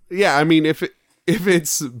yeah, I mean, if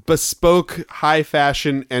it's bespoke, high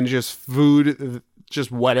fashion, and just food,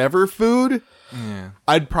 just whatever food, Yeah.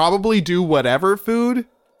 I'd probably do whatever food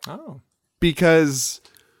Oh. because,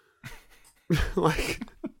 like,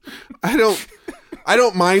 I don't. I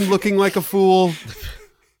don't mind looking like a fool,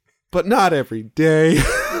 but not every day.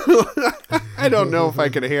 I don't know if I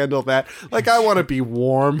can handle that. Like, I want to be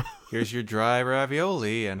warm. Here's your dry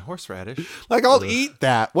ravioli and horseradish. Like, I'll eat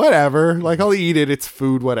that, whatever. Like, I'll eat it. It's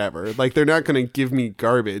food, whatever. Like, they're not going to give me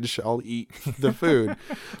garbage. I'll eat the food.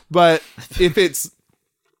 But if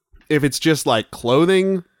it's just like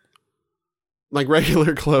clothing, like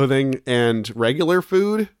regular clothing and regular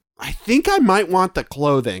food, I think I might want the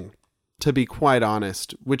clothing, to be quite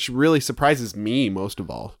honest, which really surprises me most of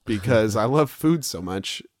all because I love food so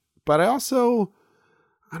much. But I also,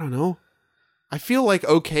 I don't know. I feel like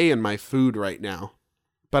okay in my food right now,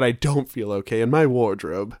 but I don't feel okay in my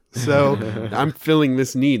wardrobe. So I'm filling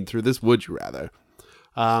this need through this would you rather.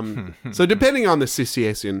 So depending on the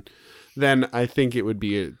situation, then I think it would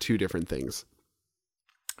be two different things.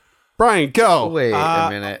 Brian, go. Wait a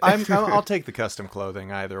minute. I'll take the custom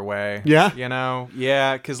clothing either way. Yeah? You know?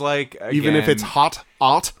 Yeah, because, like, again, Even if it's hot.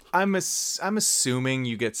 I'm assuming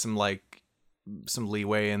you get some, like, some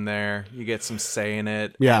leeway in there. You get some say in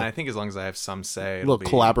it. Yeah. And I think as long as I have some say, it'll Little be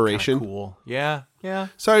collaboration. kinda cool. Yeah.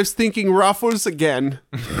 So I was thinking ruffles again.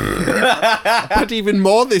 But even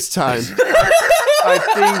more this time.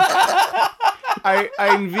 I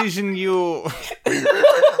envision you.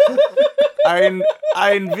 I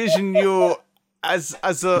envision you as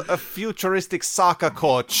a futuristic soccer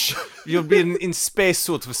coach. You'll be in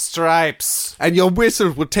spacesuit with stripes. And your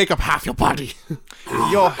whistle will take up half your body.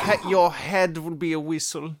 Your head will be a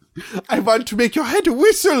whistle. I want to make your head a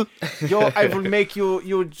whistle. I will make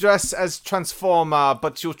you dress as Transformer,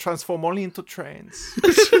 but you transform only into trains.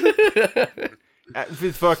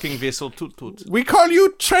 With working whistle, toot toot. We call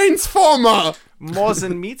you Transformer. More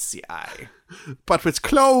than meets the eye. But with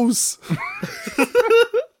clothes.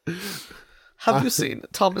 Have you seen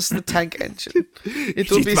Thomas the Tank Engine?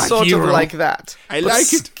 It will He's be my sort hero. of like that. I but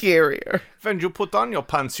like it. Scarier. When you put on your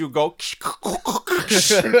pants, you go.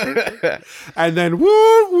 And then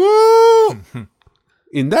woo woo.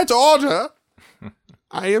 In that order,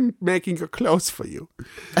 I am making your clothes for you.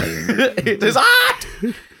 It is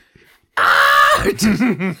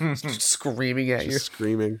screaming at you.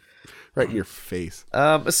 Screaming right in your face.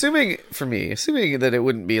 Assuming that it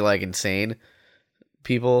wouldn't be like insane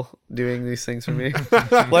people doing these things for me,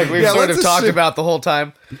 like we've Yeah, sort of let's talked assume- about the whole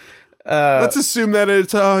time. Let's assume that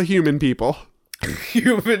it's human people.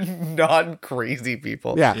 Human, non-crazy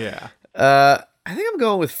people. Yeah. Yeah. I think I'm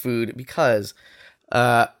going with food because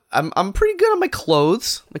I'm pretty good on my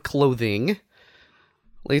clothing.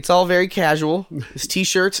 Like, it's all very casual. His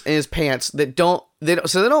t-shirts and his pants they don't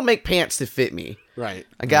make pants that fit me. Right.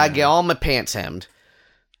 I gotta get all my pants hemmed,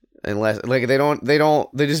 unless like they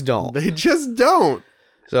just don't. They just don't.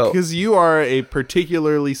 So Because you are a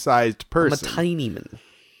particularly sized I'm a person. tiny man,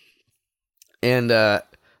 and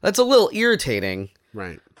that's a little irritating.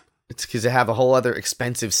 Right. It's because I have a whole other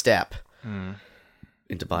expensive step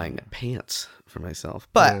into buying pants for myself,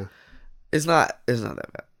 but Yeah. it's not that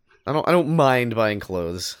bad. I don't mind buying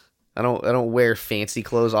clothes. I don't wear fancy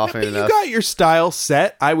clothes often But you enough. got your style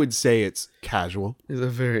set. I would say it's casual. It's a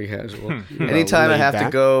very casual. Anytime I laid have to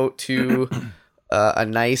back. go to a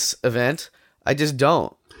nice event, I just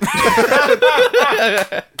don't.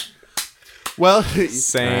 Well,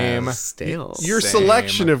 Same. Stale. your Same.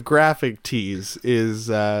 selection of graphic tees is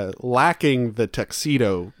lacking the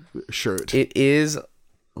tuxedo shirt. It is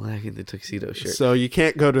lacking the tuxedo shirt. So you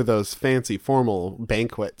can't go to those fancy formal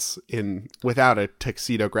banquets without a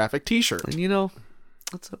tuxedo graphic t-shirt. And you know,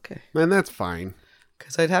 that's okay. And that's fine.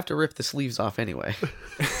 Because I'd have to rip the sleeves off anyway.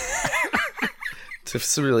 To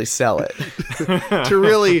really sell it. To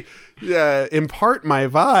really impart my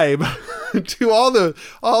vibe to all the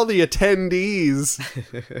attendees.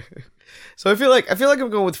 So I feel like I'm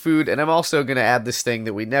going with food, and I'm also gonna add this thing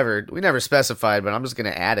that we never specified, but I'm just gonna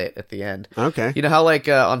add it at the end. Okay. You know how like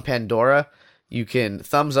on Pandora you can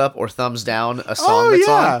thumbs up or thumbs down a song that's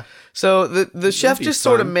yeah. on? So the chef be just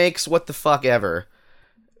sort of fun. makes what the fuck ever.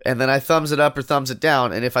 And then I thumbs it up or thumbs it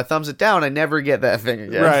down, and if I thumbs it down, I never get that thing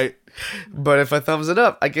again. Right. But if I thumbs it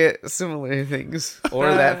up, I get similar things or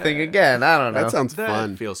that thing again. I don't know. That sounds That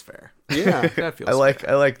fun. feels fair. Yeah. That feels I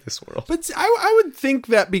like this world. But I would think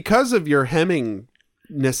that because of your hemming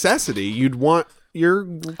necessity, you'd want your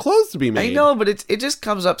clothes to be I made. know, but it just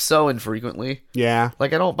comes up so infrequently. Yeah.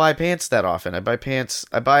 Like, I don't buy pants that often. I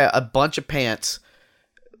buy a bunch of pants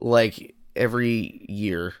like every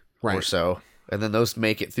year or Right. so, and then those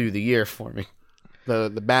make it through the year for me.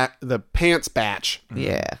 The pants batch.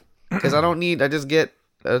 Yeah, because I just get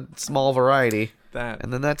a small variety, That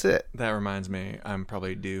and then that's it. that reminds me, I'm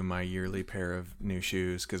probably due my yearly pair of new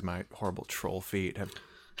shoes because my horrible troll feet have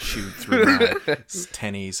chewed through my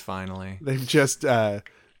tennies finally. They've just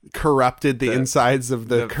corrupted the insides of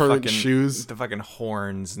the current fucking, shoes. The fucking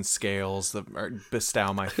horns and scales that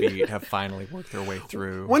bestow my feet have finally worked their way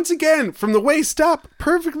through. Once again, from the waist up,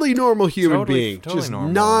 perfectly normal human being. Totally Just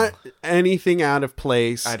normal. not anything out of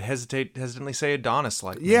place. I'd hesitantly say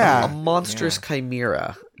Adonis-like. Yeah. A monstrous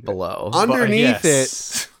chimera below. Underneath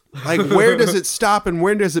Yes. it, like, where does it stop and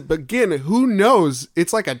where does it begin? Who knows?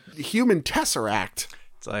 It's like a human tesseract.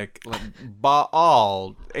 It's like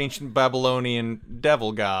Baal, ancient Babylonian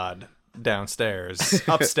devil god, downstairs.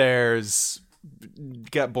 Upstairs,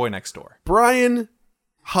 got boy next door. Brian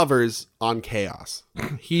hovers on chaos.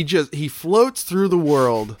 He floats through the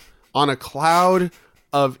world on a cloud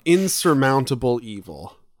of insurmountable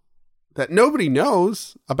evil that nobody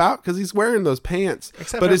knows about because he's wearing those pants.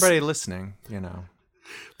 Except but everybody listening, you know.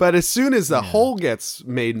 But as soon as the hole gets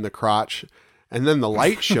made in the crotch, and then the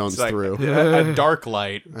light shines It's like through, a dark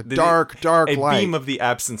light. a dark a light, beam of the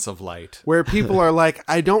absence of light. where people are like,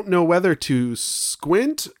 I don't know whether to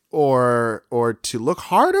squint or to look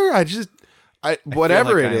harder.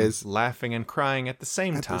 Whatever Feel it like I'm is. laughing and crying at the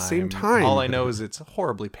same time. same time. All I know is it's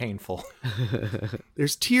horribly painful.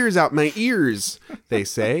 There's tears out my ears, they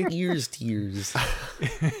say. Ears, tears.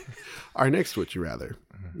 Our next Would You Rather.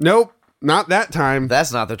 Nope, not that time.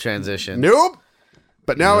 That's not the transition. Nope.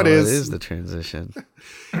 But now it No, is. It is the transition.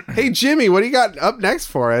 Hey, Jimmy, what do you got up next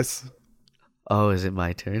for us? Oh, is it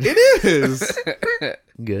my turn? It is.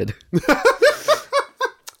 Good.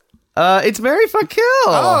 It's Marry Fuck Kill.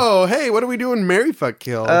 Oh, hey, what are we doing? Marry, fuck,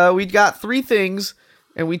 kill. We got 3 things,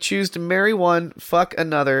 and we choose to marry one, fuck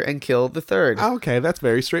another, and kill the third. Okay, that's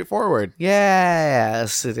very straightforward.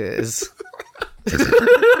 Yes, it is.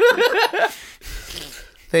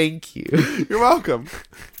 Thank you. You're welcome.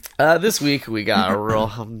 This week we got a real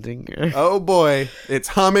humdinger. Oh boy, it's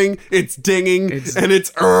humming, it's dinging, and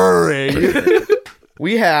it's erring.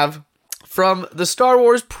 We have from the Star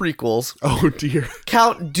Wars prequels, Oh dear.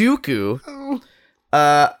 Count Dooku.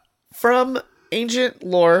 From ancient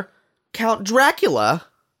lore, Count Dracula.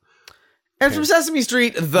 And from Sesame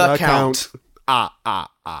Street, the Count.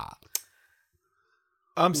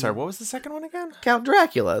 I'm sorry, what was the second one again? Count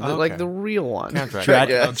Dracula, Okay. like the real one. Count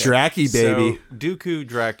Dracula. Dracky, baby. So, Dooku,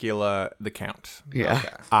 Dracula, the Count. Yeah.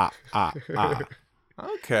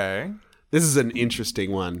 Okay. This is an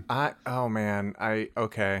interesting one. I've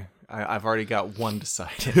already got one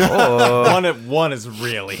decided. Oh. One is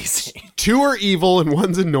real easy. 2 are evil and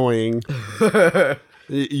 1's annoying.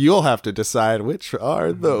 You'll have to decide which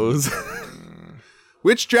are those.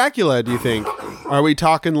 Which Dracula do you think? Are we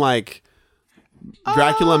talking like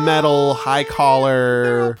Dracula metal, high They're all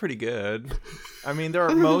collar? pretty good. I mean, they're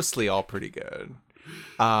mostly all pretty good.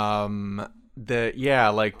 Like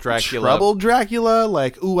Dracula. Troubled Dracula?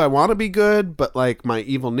 Like, ooh, I want to be good, but like my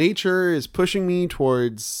evil nature is pushing me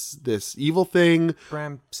towards this evil thing.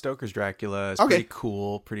 Bram Stoker's Dracula is Okay. pretty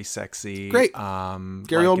cool, pretty sexy. Great.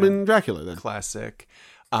 Gary Oldman Dracula then. Classic.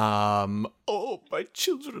 Oh, my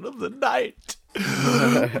children of the night.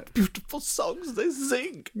 Beautiful songs they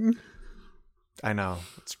sing. I know.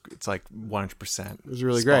 It's like 100%. It was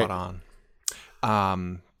really great.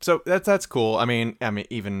 on. So that's cool. I mean,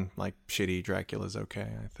 even like shitty Dracula's okay,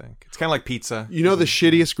 I think. It's kind of like pizza. You know the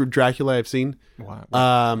shittiest Dracula I've seen? What?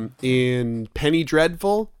 In Penny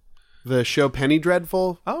Dreadful, the show Penny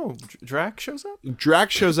Dreadful. Oh, Drac shows up? Drac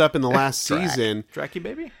shows up in the last season Dracky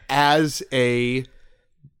baby? as a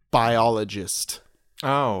biologist.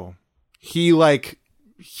 Oh. He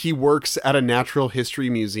works at a natural history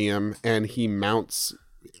museum and he mounts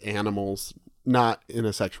animals, not in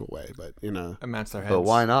a sexual way, but in a Amounts their heads. But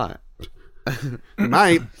why not?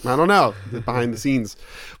 might. I don't know. Behind the scenes.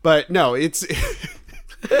 But no, it's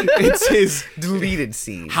it's his Deleted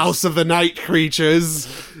scene. House of the Night Creatures,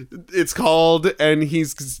 it's called, and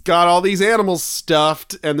he's got all these animals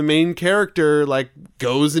stuffed, and the main character like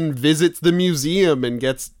goes and visits the museum and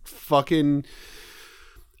gets fucking,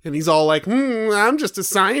 and he's all like, I'm just a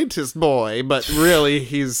scientist boy, but really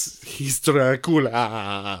he's Dracula.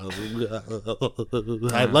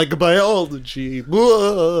 I like biology.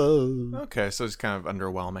 Okay, so it's kind of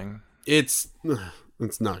underwhelming. It's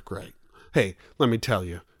not great. Hey, let me tell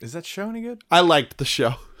you, Is that show any good? I liked the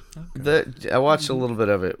show. I watched a little bit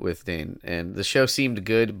of it with Dane, and the show seemed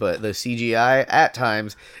good, but the CGI at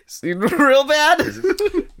times seemed real bad.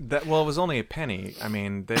 It was only a penny. I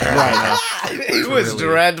mean, they It was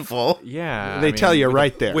dreadful. Yeah, They tell you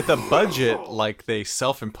right there. with a budget like they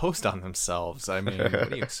self-imposed on themselves. I mean, what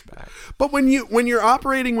do you expect? But when you're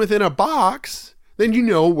operating within a box, then you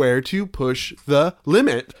know where to push the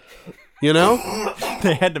limit. You know?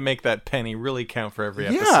 They had to make that penny really count for every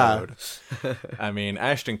Yeah. episode. I mean,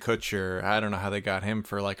 Ashton Kutcher, I don't know how they got him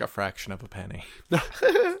for like a fraction of a penny.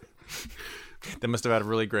 They must have had a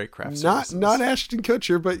really great craft services. Not Ashton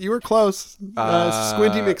Kutcher, but you were close.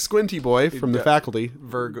 Squinty McSquinty boy from the faculty.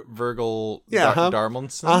 Virgil Yeah,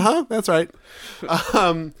 Darmonson. That's right.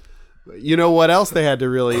 You know what else they had to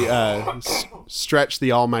really stretch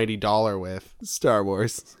the almighty dollar with? Star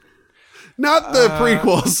Wars. Not the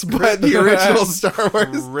prequels, but the original Star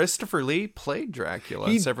Wars. Christopher Lee played Dracula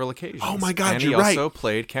on several occasions. Oh my God, and you're he right. also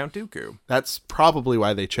played Count Dooku, That's probably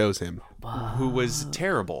why they chose him. who was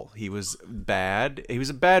terrible. He was bad. He was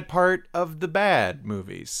a bad part of the bad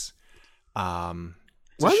movies. It's a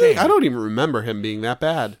shame. I don't even remember him being that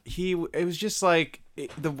bad. It was just like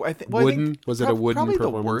Wooden? Was it a wooden Probably the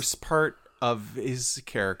performance? worst part of his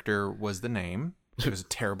character was the name. It was a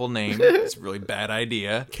terrible name. It's a really bad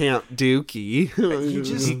idea. Count Dookie.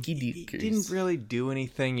 He didn't really do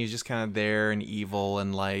anything. He was just kind of there and evil,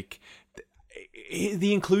 and like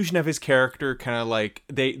the inclusion of his character kind of like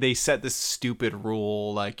they set this stupid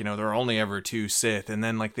rule, like, you know, there are only ever 2 Sith, and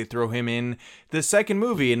then like they throw him in the second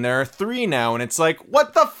movie and there are 3 now, and it's like,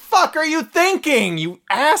 what the fuck are you thinking, you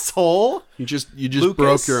asshole? You just Lucas,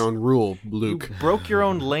 broke your own rule, Luke. You broke your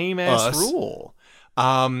own lame ass Us. rule.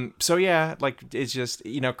 So yeah, like, it's just,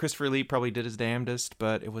 you know, Christopher Lee probably did his damnedest,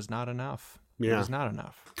 but it was not enough. Yeah. It was not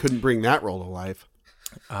enough. Couldn't bring that role to life.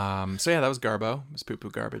 So yeah, that was Garbo. It was poo-poo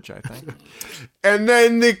garbage, I think. And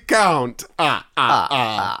then the count.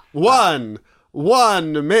 1,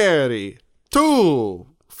 Mary. 2,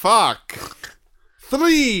 fuck.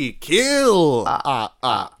 3, kill.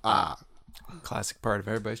 Classic part of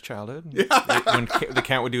everybody's childhood. When the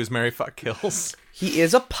count would do his Mary fuck kills. He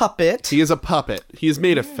is a puppet. He is a puppet. He is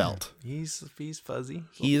made of felt. He's fuzzy.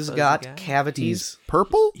 He's Fuzzy got guy. Cavities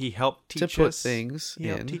Purple? He helped to teach put us things He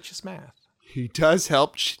helped in. teach us math. He does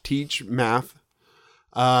help teach math.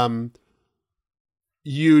 I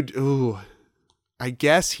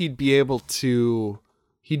guess he'd be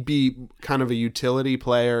kind of a utility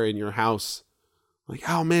player in your house. Like,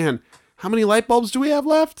 oh man, how many light bulbs do we have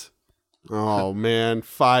left? Oh man,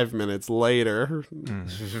 5 minutes later.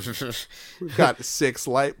 We've got 6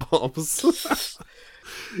 light bulbs.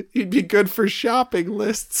 He'd be good for shopping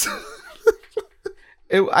lists.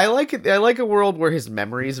 I like it. I like a world where his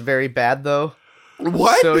memory is very bad, though.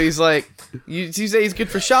 What? So he's like, you say he's good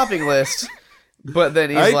for shopping lists, but then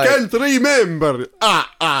he's I like, can't remember. we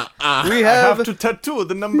I have, have to tattoo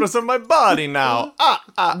the numbers on my body now.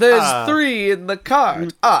 there's 3 in the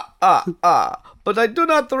card. But I do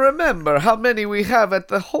not remember how many we have at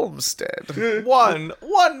the homestead. One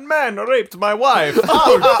man raped my wife.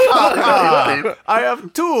 I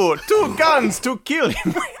have two guns to kill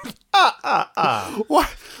him with.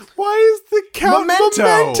 Why is the count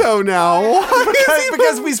memento now?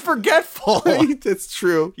 Because he's forgetful. That's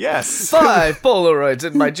true. Yes. 5 Polaroids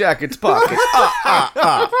in my jacket's pocket.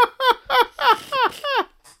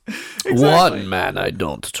 One man I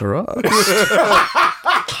don't trust.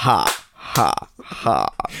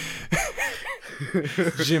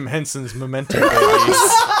 Jim Henson's Memento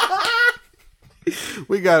Babies.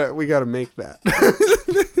 We gotta make that.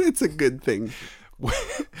 It's a good thing.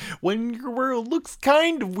 When your world looks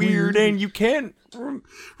kind of weird and you can't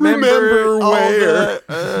Remember all where.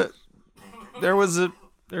 there was a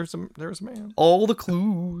man. All the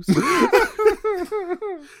clues.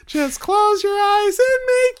 Just close your eyes and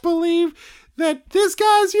make believe that this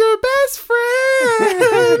guy's your best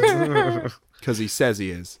friend. Because he says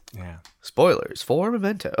he is. Yeah. Spoilers for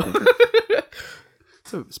Memento.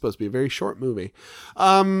 It's supposed to be a very short movie.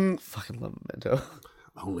 Fucking love Memento.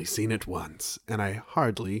 I've only seen it once, and I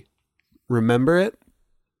hardly remember it.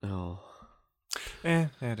 Oh. I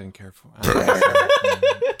didn't care for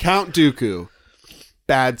Count Dooku,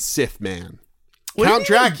 bad Sith man. Count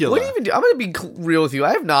Dracula. What do you even do? I'm going to be real with you.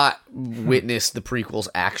 I have not witnessed the prequels,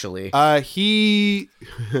 actually. He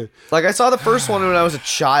Like, I saw the first one when I was a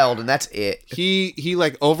child, and that's it. he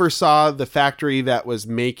like oversaw the factory that was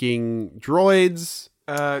making droids.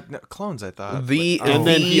 no, clones, I thought. And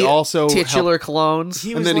then he also titular clones.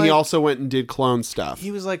 He and was then he like- also went and did clone stuff.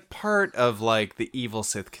 He was like part of like the evil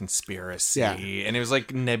Sith conspiracy, Yeah. and it was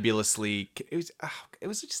like nebulously. It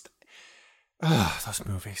was just those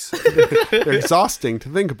movies. They're exhausting to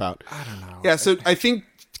think about. I don't know. Yeah, so I think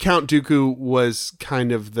Count Dooku was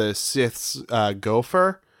kind of the Sith's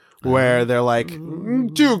gopher, where they're like,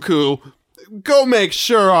 Dooku, go make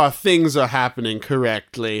sure our things are happening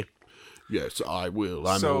correctly. Yes, I will.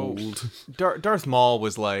 I'm So- old. Darth Maul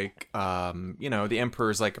was like, the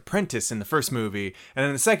Emperor's like apprentice in the first movie, and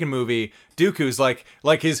in the second movie, Dooku's like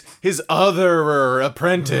his other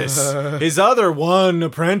apprentice, his other one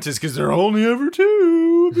apprentice, because there are only ever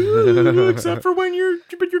two, except for when you're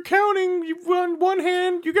counting on one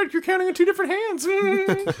hand, you're counting on two different hands,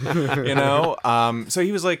 So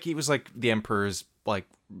he was like the Emperor's like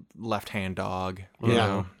left hand dog, you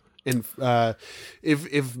know? And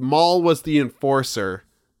if Maul was the enforcer,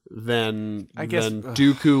 then I guess- then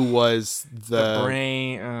Dooku was The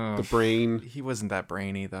brain. the brain. He wasn't that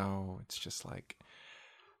brainy though. It's just like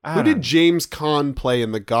Who did James Caan play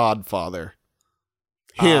in The Godfather?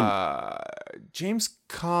 Him. James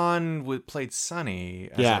Caan played Sonny,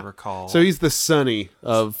 as I recall. So he's the Sonny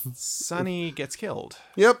of. Sonny gets killed.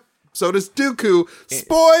 Yep. So does Dooku.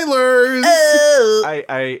 Spoilers.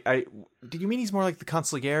 I do you mean he's more like the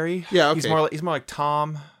consigliere? Yeah, okay. He's more like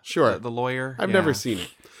Tom. Sure. The lawyer. I've Yeah. never seen it.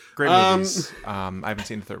 Great movies. I haven't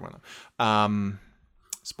seen the third one though.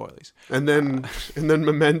 Spoilers. And then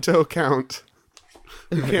Memento Count.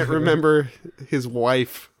 You can't remember his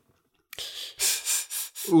wife.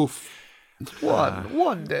 Oof.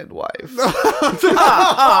 One dead wife.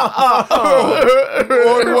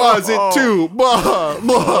 Or was it two? Blah,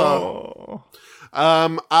 blah.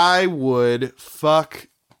 I would fuck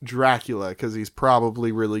Dracula because he's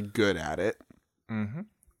probably really good at it. Mm-hmm.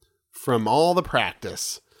 From all the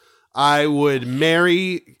practice. I would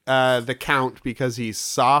marry the Count because he's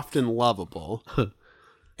soft and lovable.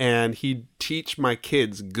 And he'd teach my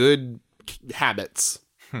kids good habits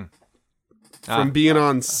from being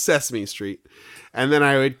on Sesame Street. And then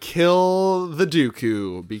I would kill the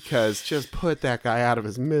Dooku because just put that guy out of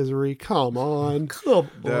his misery. Come on.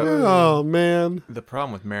 Oh, man. The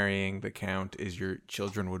problem with marrying the Count is your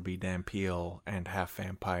children would be Dan Peel and half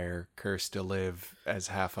vampire, cursed to live as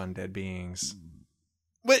half undead beings.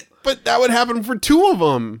 But that would happen for two of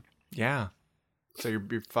them. Yeah. So you're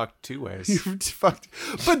fucked two ways. You're fucked.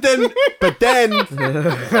 But then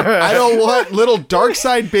I don't want little dark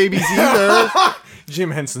side babies either.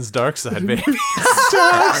 Jim Henson's Dark Side, baby.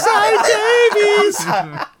 Dark side babies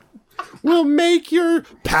will make your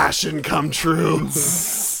passion come true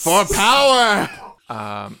for power.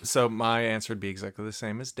 So my answer would be exactly the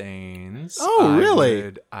same as Dane's. Oh,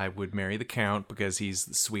 really? I would marry the Count because he's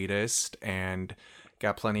the sweetest and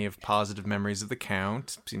got plenty of positive memories of the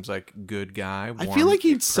Count. Seems like a good guy. I warm feel like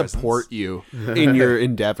he'd presence. support you in your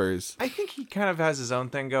endeavors. I think he kind of has his own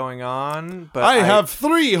thing going on, but I have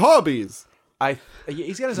 3 hobbies.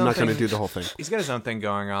 he's got his own I'm not thing. going to do the whole thing. He's got his own thing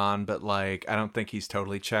going on, but like I don't think he's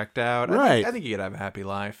totally checked out. Right. I think he could have a happy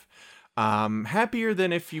life. Happier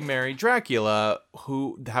than if you marry Dracula,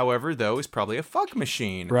 who, however, though, is probably a fuck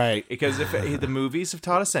machine. Right. Because if the movies have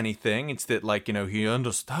taught us anything, it's that, like, he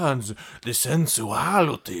understands the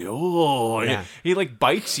sensuality. Oh, Yeah. he like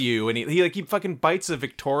bites you, and he fucking bites a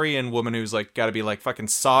Victorian woman who's like got to be like fucking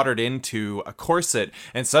soldered into a corset,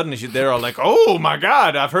 and suddenly they're all like, oh my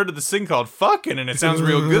god, I've heard of this thing called fucking, and it sounds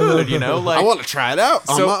real good, Like I want to try it out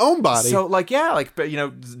on my own body. So, like, yeah, like, but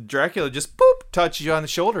Dracula just boop touches you on the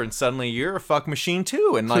shoulder, and suddenly you're a fuck machine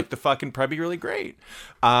too, and like the fucking probably really great.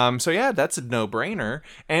 So yeah, that's a no-brainer.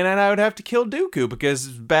 And then I would have to kill Dooku because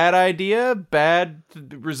bad idea, bad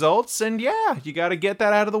results, and yeah, you got to get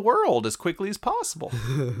that out of the world as quickly as possible.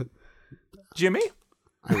 Jimmy,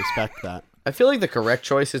 I respect that. I feel like the correct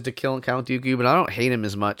choice is to kill Count Dooku, but I don't hate him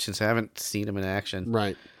as much since I haven't seen him in action.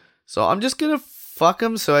 Right. So I'm just gonna fuck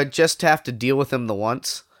him, so I just have to deal with him the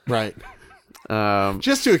once. Right.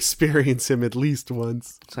 Just to experience him at least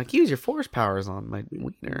once. It's like, use your force powers on my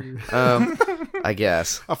wiener. I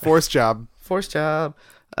guess. A force job. Force job.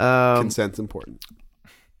 Consent's important.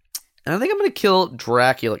 And I think I'm going to kill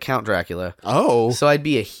Dracula, Count Dracula. Oh. So I'd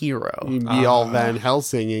be a hero. You'd be all Van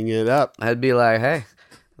Helsinging it up. I'd be like, hey,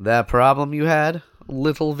 that problem you had,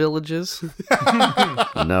 little villages,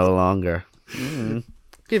 no longer.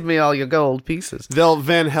 Give me all your gold pieces. They'll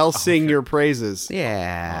Van Helsing your praises.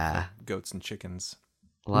 Yeah. goats and chickens,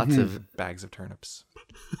 Lots of bags of turnips.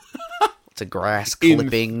 lots of grass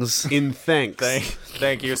clippings. In thanks.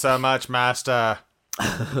 Thank you so much, master.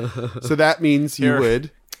 So that means you Here.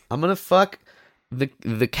 would. I'm going to fuck the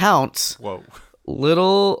Count's Whoa.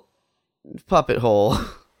 little puppet hole.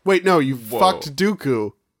 Wait, no, you fucked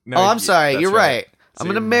Dooku. No, Oh, I'm sorry. that's You're right. I'm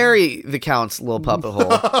So going to you're- marry the Count's little puppet hole.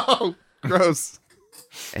 Oh, gross.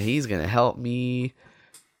 And he's going to help me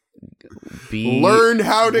be Learn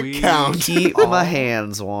how to we- count. keep my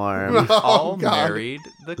hands warm. All God. married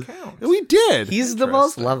the Count. We did. He's the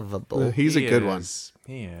most Interesting. lovable. He's a He good one. is.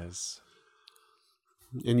 He is.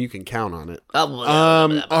 and you can count on it.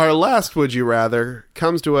 Oh, Our last Would You Rather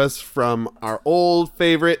comes to us from our old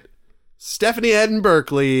favorite, Stephanie Eden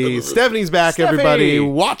Berkeley. Stephanie's back, Steffi! everybody.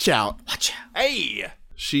 Watch out. Hey.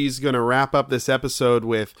 She's going to wrap up this episode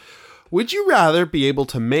with, would you rather be able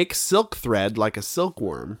to make silk thread like a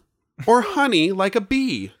silkworm or honey like a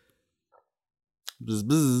bee? Bzz,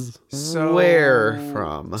 bzz. So where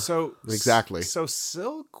from? So Exactly. So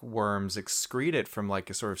silkworms excrete it from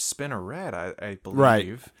like a sort of spinneret, I believe.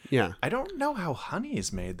 Right. Yeah. I don't know how honey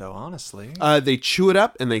is made though, honestly. They chew it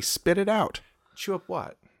up and they spit it out. Chew up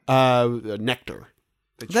what? Nectar.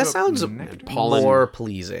 They chew That up sounds nectar? pollen. more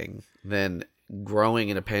pleasing than growing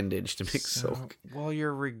an appendage to make silk. Well,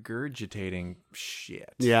 you're regurgitating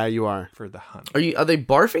shit. Yeah, you are. For the honey. Are they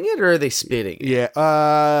barfing it or are they spitting it? Yeah.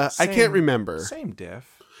 I can't Same- remember. Same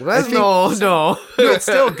diff. That's think- no. It's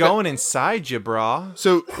still going inside you, brah.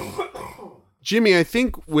 So, Jimmy, I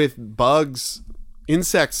think with bugs,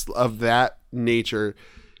 insects of that nature,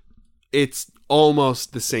 it's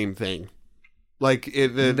almost the same thing. Like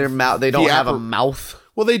Their mouth. They don't have a mouth.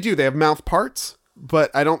 Well, they do. They have mouth parts, but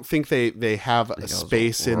I don't think they have a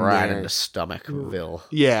space in right there. in the stomachville.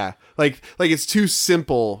 Yeah, like it's too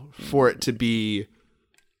simple for it to be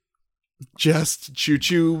just choo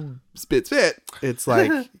choo spit spit. It's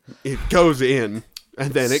like it goes in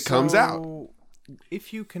and then it comes out. So,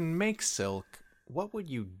 if you can make silk, what would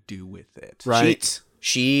you do with it? Right.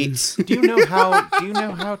 Sheets. Do you know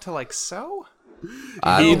how to like sew?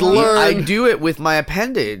 He'd learn. I do it with my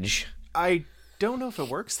appendage. I don't know if it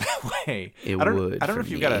works that way. It I don't, would I don't know for if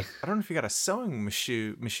you me. got a. I don't know if you got a sewing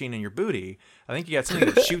machine in your booty. I think you got something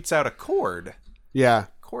that shoots out a cord. Yeah,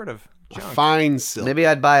 Cord of junk. fine silk. Maybe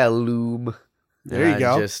I'd buy a loom. There and you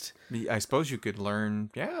go. I suppose you could learn.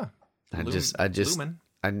 Yeah. I Loom- just, lumen.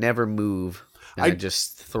 I never move. And I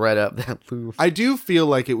just thread up that loom. I do feel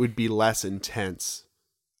like it would be less intense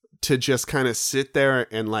to just kind of sit there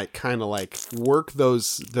and like kind of like work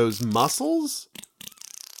those muscles.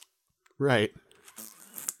 Right.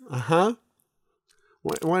 Uh-huh.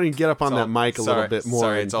 Why don't you get up on It's that all- mic a sorry- little bit more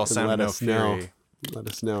sorry, it's all and sound let no us know. fury. Let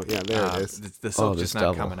us know. Yeah, there it is. The silk this just not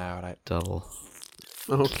double. coming out. Double.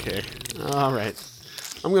 Okay. All right.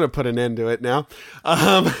 I'm going to put an end to it now.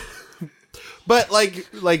 But like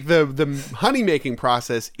the honey making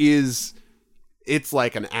process it's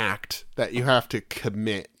like an act that you have to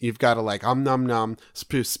commit. You've got to like nom nom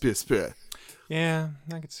spit spit spit. Yeah,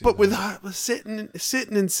 I could see. But that. with sitting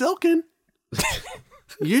and silking,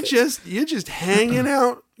 you're just hanging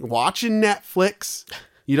out watching Netflix.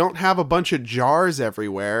 You don't have a bunch of jars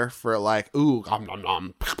everywhere for like, ooh, nom nom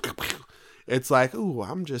nom. It's like, ooh,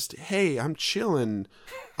 I'm chilling.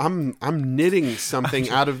 I'm knitting something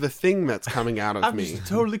out of the thing that's coming out of I'm me. just a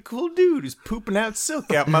totally cool dude who's pooping out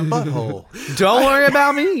silk out my butthole. Don't worry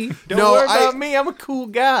about me. Don't No, worry about me. I'm a cool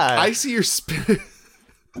guy. I see your spirit.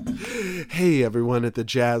 Hey, everyone at the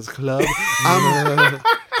jazz club.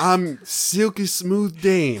 I'm Silky Smooth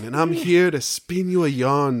Dane, and I'm here to spin you a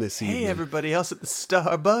yarn this evening. Hey, everybody else at the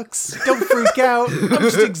Starbucks, don't freak out. I'm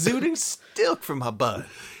just exuding silk from my butt.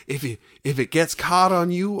 If it gets caught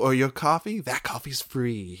on you or your coffee, that coffee's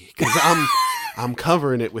free because I'm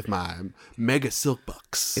covering it with my mega silk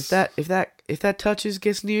bucks. If that touches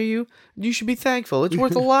gets near you, you should be thankful. It's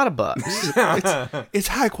worth a lot of bucks. It's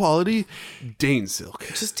high quality Dane silk.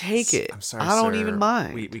 Just take it. I'm sorry, I don't sir. even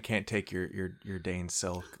mind. We can't take your Dane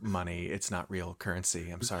silk money. It's not real currency.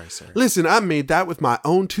 I'm sorry, sir. Listen, I made that with my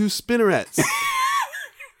own 2 spinnerets.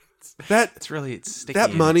 It's sticky. that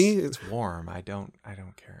and money- it's warm. I don't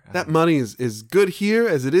care. That money is good here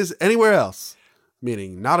as it is anywhere else.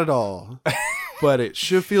 Meaning not at all. But it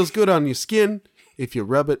sure feels good on your skin if you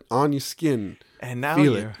rub it on your skin. And now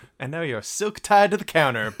Feel you're silk tied to the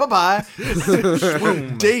counter. Bye bye.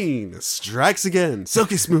 Dane strikes again,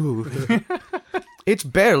 silky smooth, It's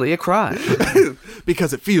barely a crime.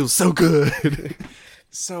 because it feels so good.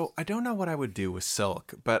 So I don't know what I would do with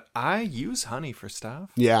silk, but I use honey for stuff.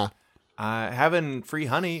 Yeah. Having free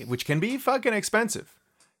honey, which can be fucking expensive,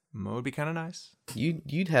 would be kind of nice.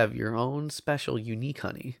 You'd have your own special, unique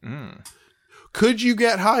honey. Could you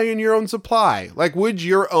get high in your own supply? Like, would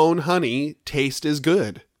your own honey taste as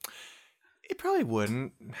good? It probably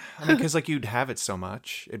wouldn't. I mean, because like you'd have it so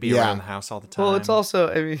much, it'd be Yeah. around the house all the time. Well, it's also,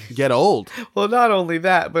 I mean, Get old. well, not only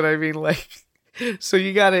that, but I mean, like, so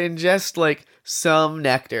you got to ingest like some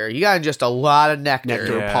nectar. You got to ingest a lot of nectar.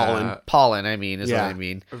 Nectar, Yeah. pollen. Pollen, I mean, is Yeah. what I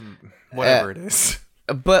mean. whatever it is.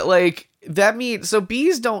 But like that means so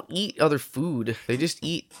bees don't eat other food. They just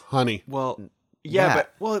eat Honey. Well, yeah,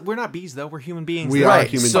 that. but we're not bees though. We're human beings. We though. are right.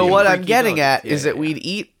 human So beings. what I'm Freaky getting bugs. at is Yeah, that yeah. we'd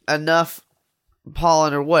eat enough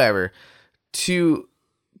pollen or whatever to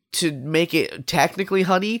to make it technically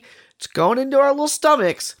honey, it's going into our little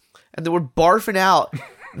stomachs, and then we're barfing out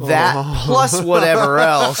that plus whatever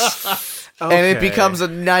else. And it Okay. becomes a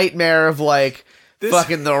nightmare of like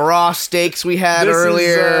fucking the raw steaks we had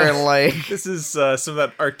earlier, and like This is some of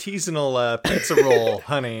that artisanal pizza roll,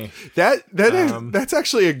 honey. That's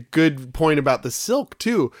actually a good point about the silk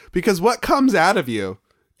too, because what comes out of you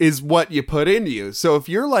is what you put into you. So if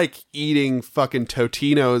you're like eating fucking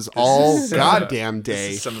Totinos all goddamn This day,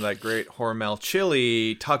 is some of that great Hormel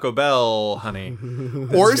chili, Taco Bell, honey.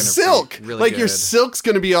 or gonna silk, be really like your good. silk's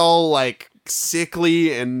gonna be all like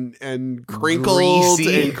sickly and crinkled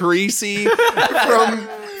Greasy. and greasy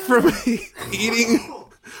from eating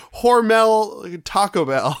Hormel Taco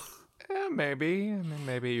Bell. Maybe. I mean,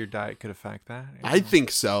 maybe your diet could affect that. I think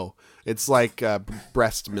so. It's like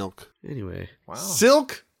breast milk. anyway. Wow.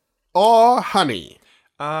 Silk or honey?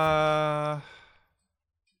 I've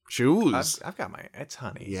Choose. got my. It's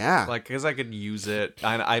honey. Yeah. Like, because I could use it.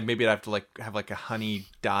 I maybe I'd have to like have like a honey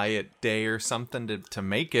diet day or something to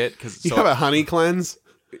make it. Because You have a honey cleanse?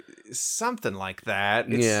 something like that.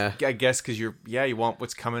 It's, Yeah. I guess because you want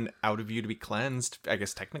what's coming out of you to be cleansed. I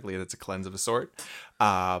guess technically that's a cleanse of a sort.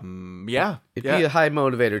 Yeah. It'd yeah. be a high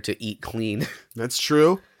motivator to eat clean. That's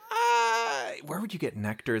true. Where would you get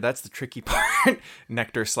nectar? That's the tricky part.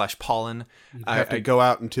 Nectar / pollen. You have to go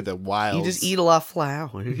out into the wilds. You just eat a lot of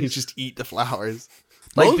flowers. You just eat the flowers.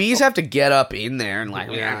 Like Most- bees have to get up in there and like,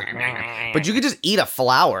 but you could just eat a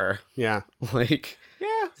flower. Yeah. Like,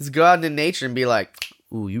 Yeah. just go out into nature and be like,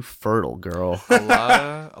 "Ooh, you fertile girl." A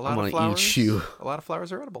lot I'm gonna of flowers. eat you. A lot of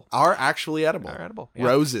flowers are edible. Are actually edible. Are edible. Yeah.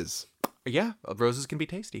 Roses. Yeah, roses can be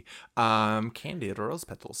tasty. Candied rose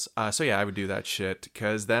petals. So yeah, I would do that shit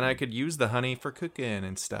because then I could use the honey for cooking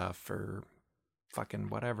and stuff or fucking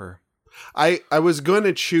whatever. I was going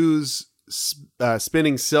to choose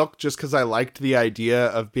spinning silk just because I liked the idea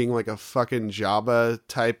of being like a fucking Jabba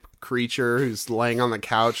type creature who's laying on the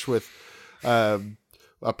couch with a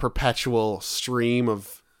perpetual stream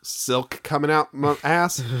of silk coming out my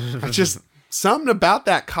ass. Something about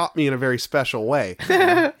that caught me in a very special way.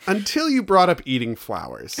 Until you brought up eating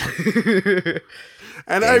flowers.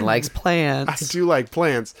 And Dane likes plants. I do like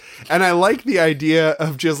plants. And I like the idea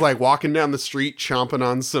of just like walking down the street chomping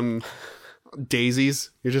on some daisies.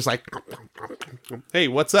 You're just like, hey,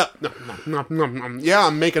 what's up? Yeah,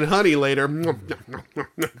 I'm making honey later.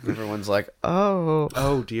 Everyone's like, "Oh,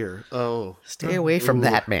 Oh dear. Oh. stay away from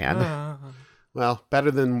that man." Well,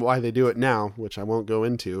 better than why they do it now, which I won't go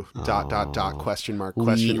into. ... Question mark.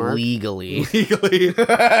 Legally. Legally.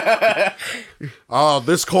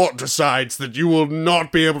 This court decides that you will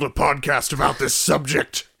not be able to podcast about this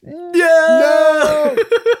subject. No!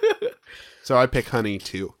 So I pick honey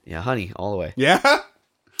too. Yeah, honey, all the way. Yeah?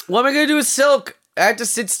 What am I gonna do with silk? I have to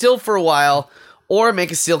sit still for a while, or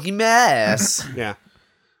make a silky mess. Yeah.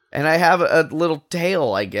 And I have a little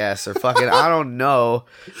tail, I guess, or fucking, I don't know.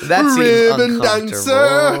 That seems Ribbon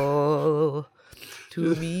uncomfortable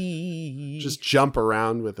to me. Just jump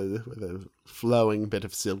around with a flowing bit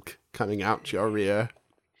of silk coming out your rear.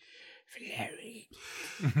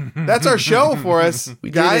 That's our show for us. We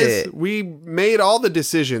did guys. it. We made all the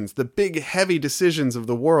decisions, the big heavy decisions of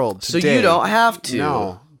the world So today. you don't have to.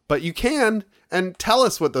 No, but you can, and tell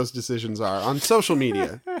us what those decisions are on social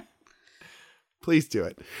media. Please do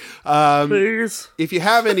it. Please. If you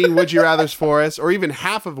have any Would You Rathers for us, or even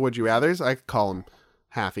half of Would You Rathers, I could call them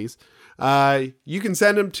halfies, you can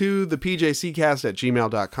send them to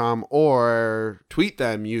thepjccast@gmail.com or tweet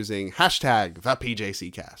them using hashtag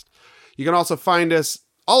 #thepjccast. You can also find us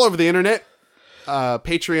all over the internet,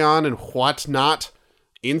 Patreon and whatnot,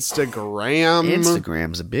 Instagram.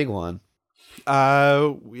 Instagram's a big one.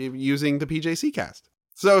 Using the PJCcast.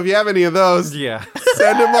 So if you have any of those, Yeah.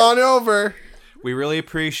 send them on over. We really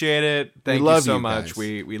appreciate it. Thank you love so you much. guys.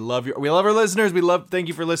 We love you. We love our listeners. Thank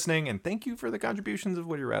you for listening, and thank you for the contributions of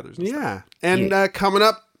Would You Rathers. and stuff. Yeah. And coming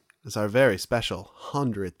up is our very special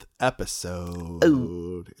 100th episode.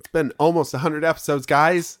 Ooh. It's been almost 100 episodes,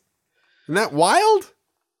 guys. Isn't that wild?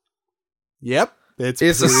 Yep. It's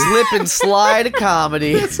a slip and slide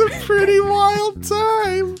comedy. It's a pretty wild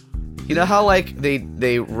time. You know how like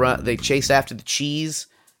they chase after the cheese,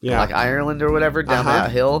 in, Yeah. like Ireland or whatever down Uh-huh.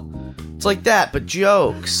 that hill. It's like that, but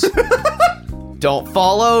jokes. Don't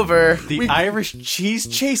fall over. The Irish cheese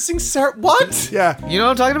chasing sir. What? Yeah. You know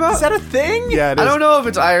what I'm talking about? Is that a thing? Yeah, it is. I don't know if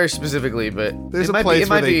it's Irish specifically, but There's it a might place be, it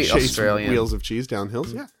where might they be chase Australian. wheels of cheese down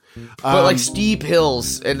hills. Yeah. But like steep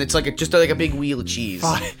hills, and it's like just like a big wheel of cheese.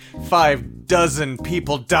 5 dozen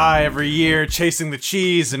people die every year chasing the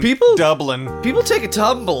cheese in People- Dublin. People take a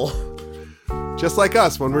tumble. Just like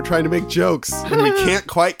us when we're trying to make jokes and we can't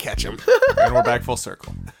quite catch them. And we're back full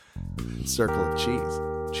circle. circle of cheese.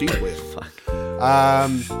 Cheese wheel. Fuck.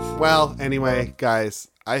 Well, anyway, guys,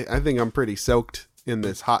 I think I'm pretty soaked in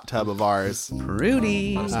this hot tub of ours.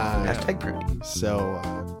 Prudy. Hashtag Prudy. So,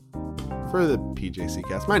 for the PJC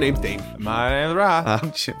cast, my name's Dave. My name's Ra.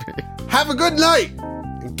 I'm Chipper. Have a good night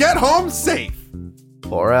and get home safe.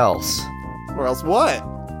 Or else. Or else what?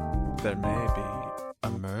 There may be a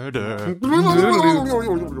murder.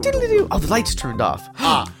 Oh, the lights turned off.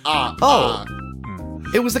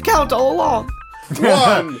 It was the count all along.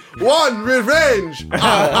 One revenge.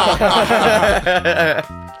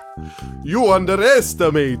 You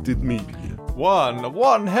underestimated me.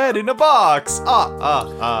 One head in a box.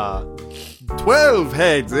 12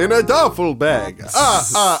 heads in a duffel bag.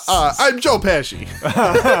 I'm Joe Pesci.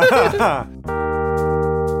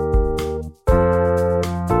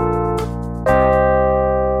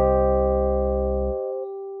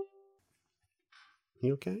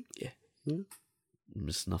 You okay? Yeah. Yeah? I'm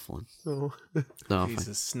just snuffling. Oh. No, He's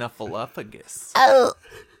a snuffleupagus.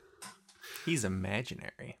 He's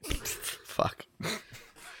imaginary. fuck.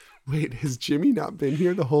 Wait, has Jimmy not been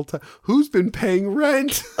here the whole time? Who's been paying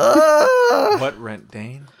rent? What rent,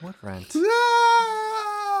 Dane? What rent?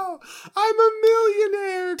 No! I'm a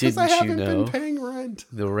millionaire because I Didn't you haven't know? been paying rent.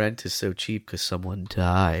 The rent is so cheap because someone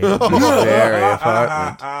died in this very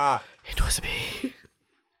apartment. It was me.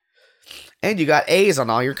 And you got A's on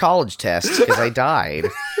all your college tests because I died.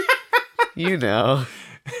 You know.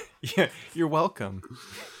 Yeah, you're welcome.